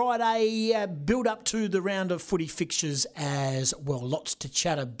normal Friday build-up to the round of footy fixtures as well. Lots to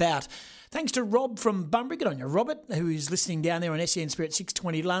chat about. Thanks to Rob from Bunbury. Good on you, Robert, who is listening down there on SEN Spirit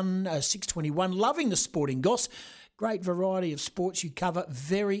 621, loving the Sporting Goss. Great variety of sports you cover,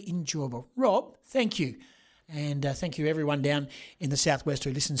 very enjoyable. Rob, thank you. And thank you, everyone down in the southwest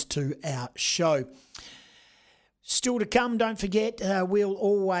who listens to our show. Still to come, don't forget, we'll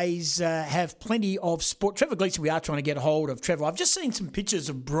always have plenty of sport. Trevor Gleeson, we are trying to get a hold of Trevor. I've just seen some pictures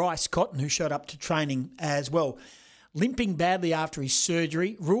of Bryce Cotton, who showed up to training as well. Limping badly after his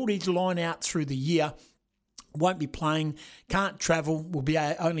surgery, ruled his line out through the year, won't be playing, can't travel, will be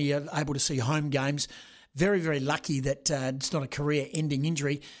only able to see home games. Very, very lucky that it's not a career-ending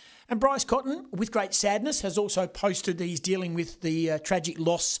injury. And Bryce Cotton, with great sadness, has also posted that he's dealing with the tragic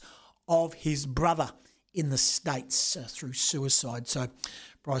loss of his brother in the States through suicide. So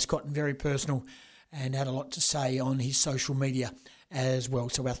Bryce Cotton, very personal, and had a lot to say on his social media as well.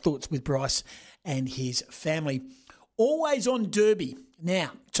 So our thoughts with Bryce and his family. Always on Derby.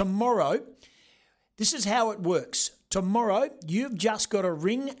 Now, tomorrow, this is how it works. Tomorrow, you've just got to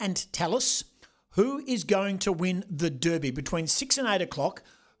ring and tell us who is going to win the Derby between 6 and 8 o'clock.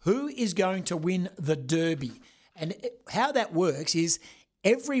 Who is going to win the Derby? And how that works is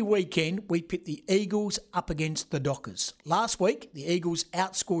every weekend we pit the Eagles up against the Dockers. Last week, the Eagles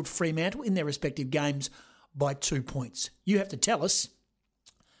outscored Fremantle in their respective games by 2 points. You have to tell us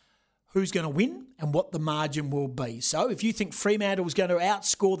who's going to win and what the margin will be. So if you think Fremantle is going to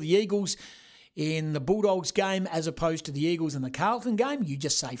outscore the Eagles in the Bulldogs game as opposed to the Eagles in the Carlton game, you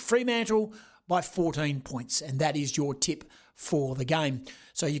just say Fremantle by 14 points, and that is your tip for the game.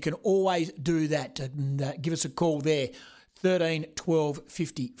 So you can always do that. And, give us a call there, 13 12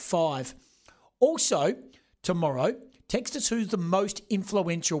 55. Also, tomorrow, text us who's the most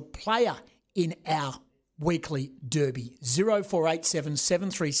influential player in our weekly Derby, 0487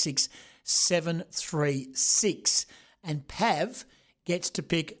 736 736. And Pav gets to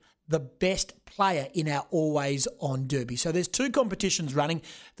pick the best player in our Always On Derby. So there's 2 competitions running.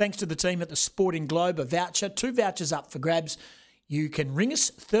 Thanks to the team at the Sporting Globe, a voucher, 2 vouchers up for grabs. You can ring us,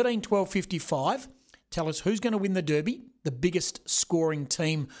 13 12 55. Tell us who's going to win the Derby, the biggest scoring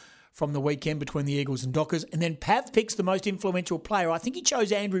team from the weekend between the Eagles and Dockers. And then Pav picks the most influential player. I think he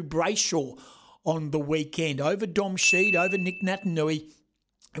chose Andrew Brayshaw on the weekend over Dom Sheed, over Nick Natanui.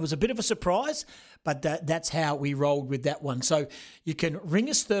 It was a bit of a surprise, but that's how we rolled with that one. So you can ring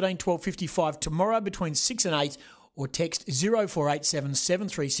us 13 12 55 tomorrow between 6 and 8, or text 0487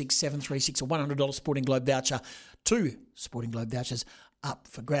 736 736, a $100 Sporting Globe voucher. 2 Sporting Globe vouchers up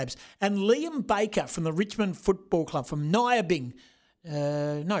for grabs. And Liam Baker from the Richmond Football Club from Pingaring.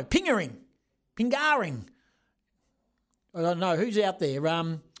 I don't know who's out there.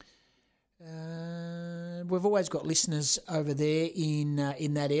 We've always got listeners over there in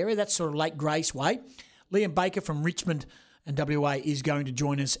that area. That's sort of Lake Grace way. Liam Baker from Richmond and WA is going to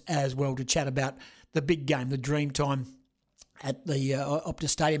join us as well to chat about the big game, the dream time at the Optus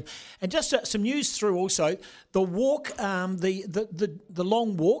Stadium. And just some news through also. The walk, the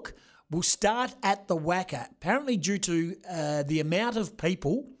long walk will start at the Wacker. Apparently due to the amount of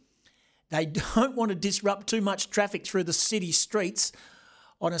people, they don't want to disrupt too much traffic through the city streets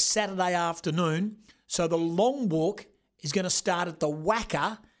on a Saturday afternoon. So the long walk is going to start at the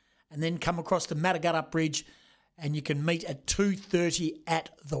Wacker and then come across the Matagarup Bridge, and you can meet at 2:30 at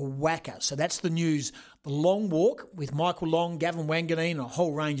the Wacker. So that's the news. The long walk with Michael Long, Gavin Wanganeen, and a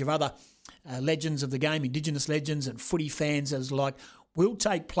whole range of other legends of the game, Indigenous legends and footy fans as like, will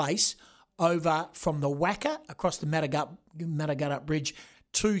take place over from the Wacker across the Matagarup Bridge,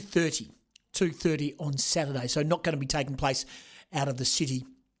 2:30 on Saturday. So not going to be taking place out of the city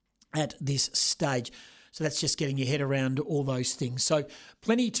at this stage. So that's just getting your head around all those things. So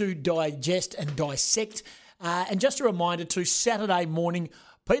plenty to digest and dissect. And just a reminder too, Saturday morning,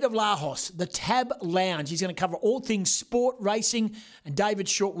 Peter Vlahos, the Tab Lounge. He's going to cover all things sport, racing, and David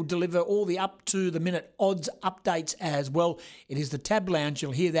Short will deliver all the up-to-the-minute odds updates as well. It is the Tab Lounge.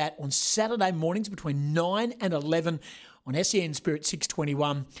 You'll hear that on Saturday mornings between 9 and 11 on SEN Spirit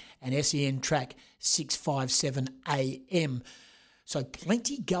 621 and SEN Track 657 AM. So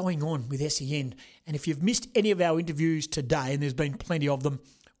plenty going on with SEN. And if you've missed any of our interviews today, and there's been plenty of them,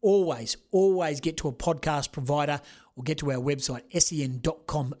 always get to a podcast provider or get to our website,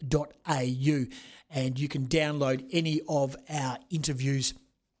 sen.com.au, and you can download any of our interviews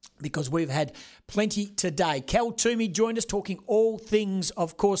because we've had plenty today. Cal Toomey joined us talking all things,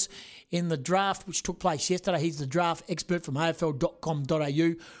 of course, in the draft which took place yesterday. He's the draft expert from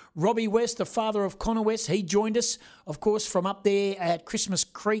afl.com.au. Robbie West, the father of Connor West, he joined us, of course, from up there at Christmas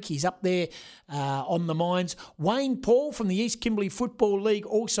Creek. He's up there on the mines. Wayne Paul from the East Kimberley Football League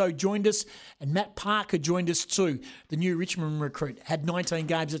also joined us, and Matt Parker joined us too, the new Richmond recruit. Had 19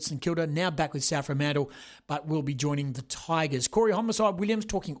 games at St Kilda, now back with South Fremantle, but will be joining the Tigers. Corey Homicide Williams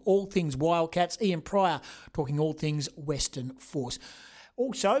talking all things Wildcats. Ian Pryor talking all things Western Force.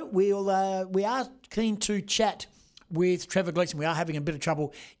 Also, we are keen to chat with Trevor Gleeson. We are having a bit of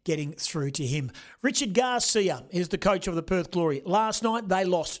trouble getting through to him. Richard Garcia is the coach of the Perth Glory. Last night they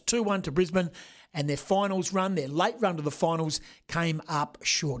lost 2-1 to Brisbane, and their finals run, their late run to the finals, came up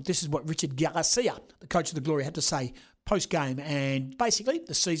short. This is what Richard Garcia, the coach of the Glory, had to say post-game, and basically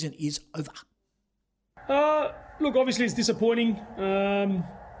the season is over. Look, obviously it's disappointing,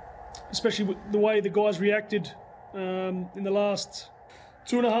 especially with the way the guys reacted in the last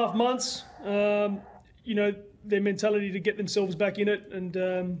 2.5 months. Their mentality to get themselves back in it, and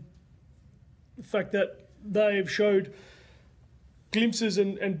the fact that they've showed glimpses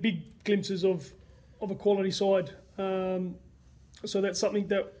and big glimpses of a quality side. So that's something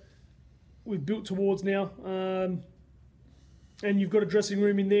that we've built towards now. And you've got a dressing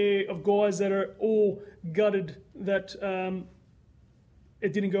room in there of guys that are all gutted that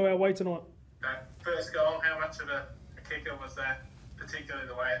it didn't go our way tonight. That first goal, how much of a kicker was that, particularly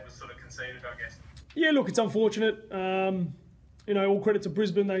the way it was sort of conceded, I guess? Yeah, look, it's unfortunate. All credit to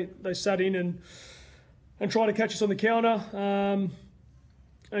Brisbane. They sat in and tried to catch us on the counter.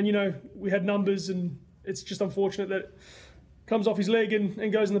 We had numbers, and it's just unfortunate that it comes off his leg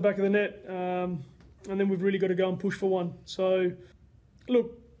and goes in the back of the net. And then we've really got to go and push for one. So,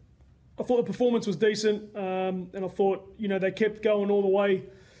 look, I thought the performance was decent, and I thought, they kept going all the way,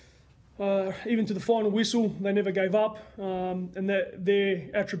 even to the final whistle. They never gave up, and their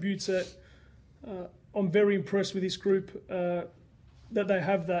attributes that I'm very impressed with this group, that they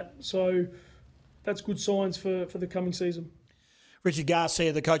have that. So that's good signs for the coming season. Richard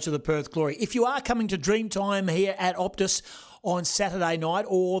Garcia, the coach of the Perth Glory. If you are coming to Dreamtime here at Optus on Saturday night,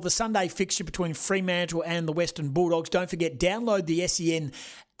 or the Sunday fixture between Fremantle and the Western Bulldogs, don't forget, download the SEN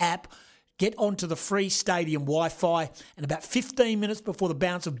app. Get onto the free stadium Wi-Fi, and about 15 minutes before the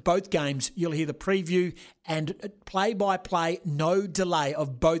bounce of both games, you'll hear the preview and play-by-play, no delay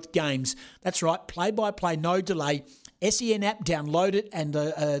of both games. That's right, play-by-play, no delay. SEN app, download it, and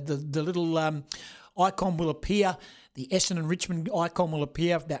the little icon will appear. The Essendon Richmond icon will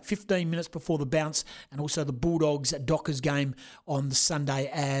appear about 15 minutes before the bounce, and also the Bulldogs Dockers game on the Sunday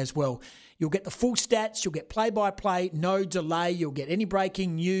as well. You'll get the full stats, you'll get play-by-play, no delay, you'll get any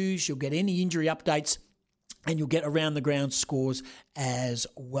breaking news, you'll get any injury updates, and you'll get around-the-ground scores as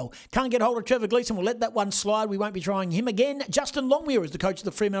well. Can't get hold of Trevor Gleeson, we'll let that one slide, we won't be trying him again. Justin Longmuir is the coach of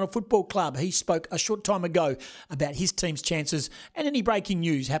the Fremantle Football Club. He spoke a short time ago about his team's chances and any breaking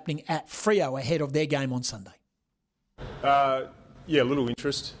news happening at Freo ahead of their game on Sunday. A little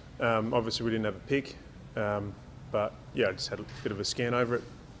interest. Obviously we didn't have a pick, but I just had a bit of a scan over it.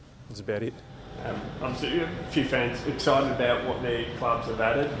 That's about it. Obviously, a few fans excited about what their clubs have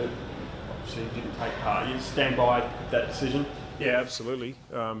added, but obviously didn't take part. You stand by that decision? Yeah, absolutely.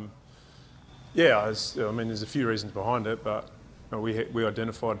 There's a few reasons behind it, but we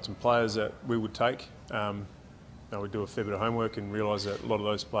identified some players that we would take. We do a fair bit of homework and realise that a lot of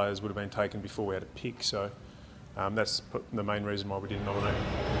those players would have been taken before we had a pick. So that's the main reason why we didn't nominate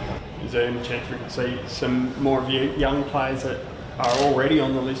him. Is there any chance we could see some more of your young players that are already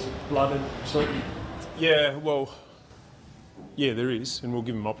on the list blooded? Yeah, well, yeah, there is, and we'll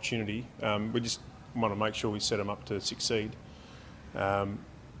give them opportunity. We just want to make sure we set them up to succeed.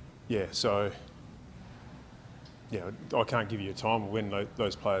 So I can't give you a time of when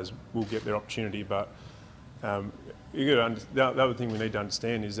those players will get their opportunity, but the other thing we need to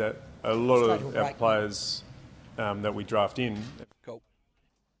understand is that a lot of our players that we draft in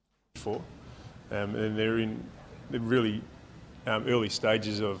and they're in the really early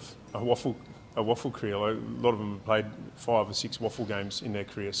stages of a waffle career. A lot of them have played 5 or 6 waffle games in their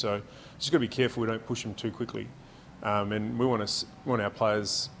career, so just got to be careful we don't push them too quickly. And we want our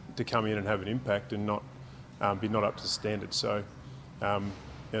players to come in and have an impact and not be not up to standard. So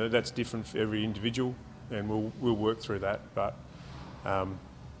that's different for every individual, and we'll work through that. But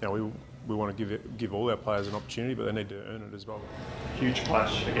we want to give all our players an opportunity, but they need to earn it as well. Huge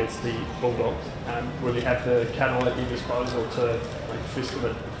clash against the Bulldogs. Will you have the cattle at your disposal to make a fist of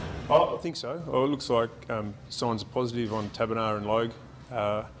it? I think so. It looks like signs are positive on Tabernar and Logue.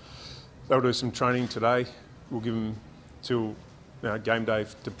 They'll do some training today. We'll give them till game day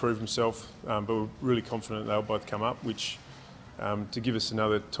to prove himself, but we're really confident they'll both come up, which to give us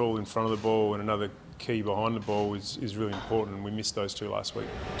another tool in front of the ball and another key behind the ball is really important. We missed those 2 last week.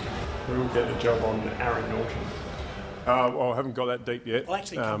 Who will get the job on Aaron Norton? I haven't got that deep yet. I'll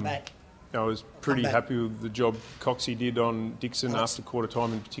actually come back. I was pretty happy with the job Coxie did on Dixon after quarter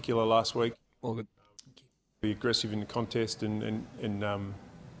time in particular last week. All good. Be aggressive in the contest and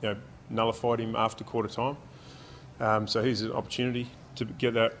nullified him after quarter time. So here's an opportunity to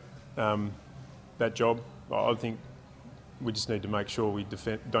get that job. I think we just need to make sure we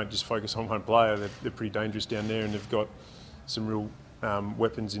don't just focus on one player. They're pretty dangerous down there, and they've got some real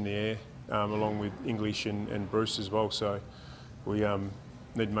weapons in the air, along with English and Bruce as well. So we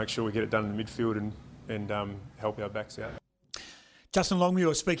need to make sure we get it done in the midfield and help our backs out. Justin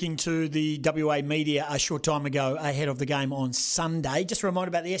Longmuir speaking to the WA media a short time ago ahead of the game on Sunday. Just a reminder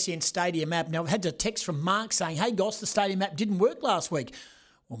about the SEN Stadium app. Now, I've had a text from Mark saying, hey, Goss, the Stadium app didn't work last week.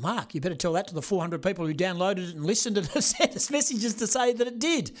 Well, Mark, you better tell that to the 400 people who downloaded it and listened and have sent us messages to say that it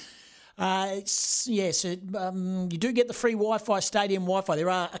did. You do get the free Wi-Fi, Stadium Wi-Fi. There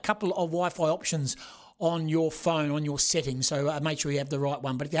are a couple of Wi-Fi options on your phone, on your settings, so make sure you have the right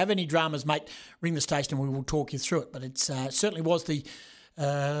one. But if you have any dramas, mate, ring the station and we will talk you through it. But it certainly was we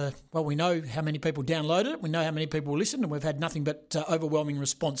know how many people downloaded it, we know how many people listened, and we've had nothing but overwhelming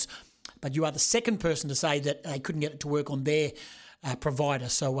response. But you are the second person to say that they couldn't get it to work on their provider,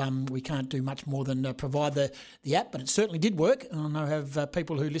 so we can't do much more than provide the app, but it certainly did work. And I know I have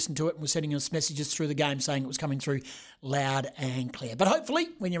people who listened to it and were sending us messages through the game saying it was coming through loud and clear. But hopefully,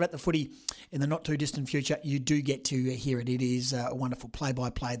 when you're at the footy in the not-too-distant future, you do get to hear it. It is a wonderful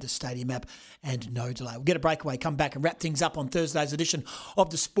play-by-play, the Stadium app, and no delay. We'll get a breakaway, come back and wrap things up on Thursday's edition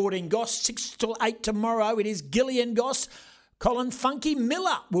of the Sporting Goss. 6 till 8 tomorrow. It is Gillian Goss. Colin Funky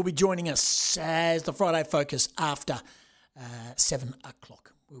Miller will be joining us as the Friday Focus after 7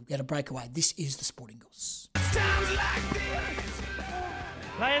 o'clock. We'll get a breakaway. This is the Sporting Goss.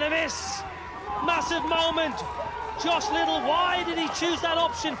 Playing a miss. Massive moment. Josh Little, why did he choose that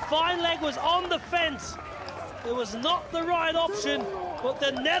option? Fine leg was on the fence. It was not the right option, but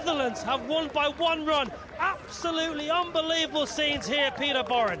the Netherlands have won by 1 run. Absolutely unbelievable scenes here, Peter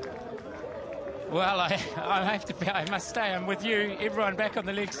Boren. Well, I must say, I'm with you. Everyone back on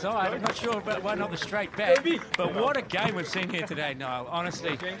the leg side. I'm not sure about why not the straight back. But what a game we've seen here today, Niall.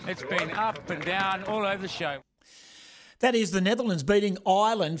 Honestly, it's been up and down all over the show. That is the Netherlands beating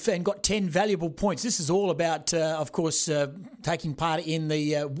Ireland and got 10 valuable points. This is all about, of course, taking part in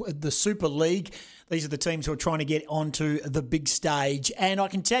the Super League. These are the teams who are trying to get onto the big stage. And I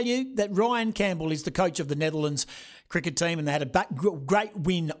can tell you that Ryan Campbell is the coach of the Netherlands cricket team, and they had a great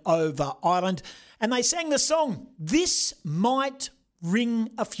win over Ireland. And they sang the song, This Might Ring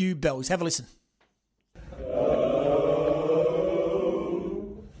a Few Bells. Have a listen.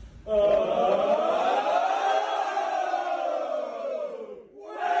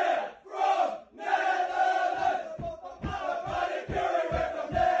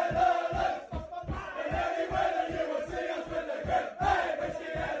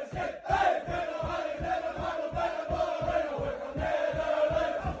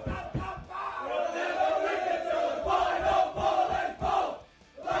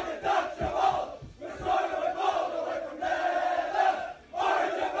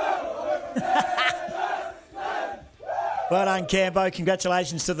 Well done, Cambo.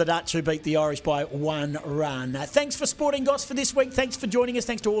 Congratulations to the Dutch who beat the Irish by 1 run. Thanks for Sporting Goss for this week. Thanks for joining us.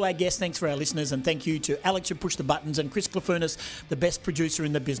 Thanks to all our guests. Thanks for our listeners. And thank you to Alex who pushed the buttons and Chris Clafunas, the best producer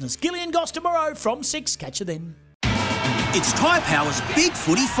in the business. Gillian Goss tomorrow from 6. Catch you then. It's Tyre Power's Big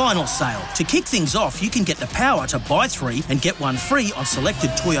Footy Final Sale. To kick things off, you can get the power to buy 3 and get 1 free on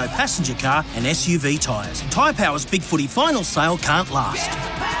selected Toyo passenger car and SUV tyres. Tyre Power's Big Footy Final Sale can't last.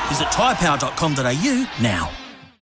 Visit tyrepower.com.au now.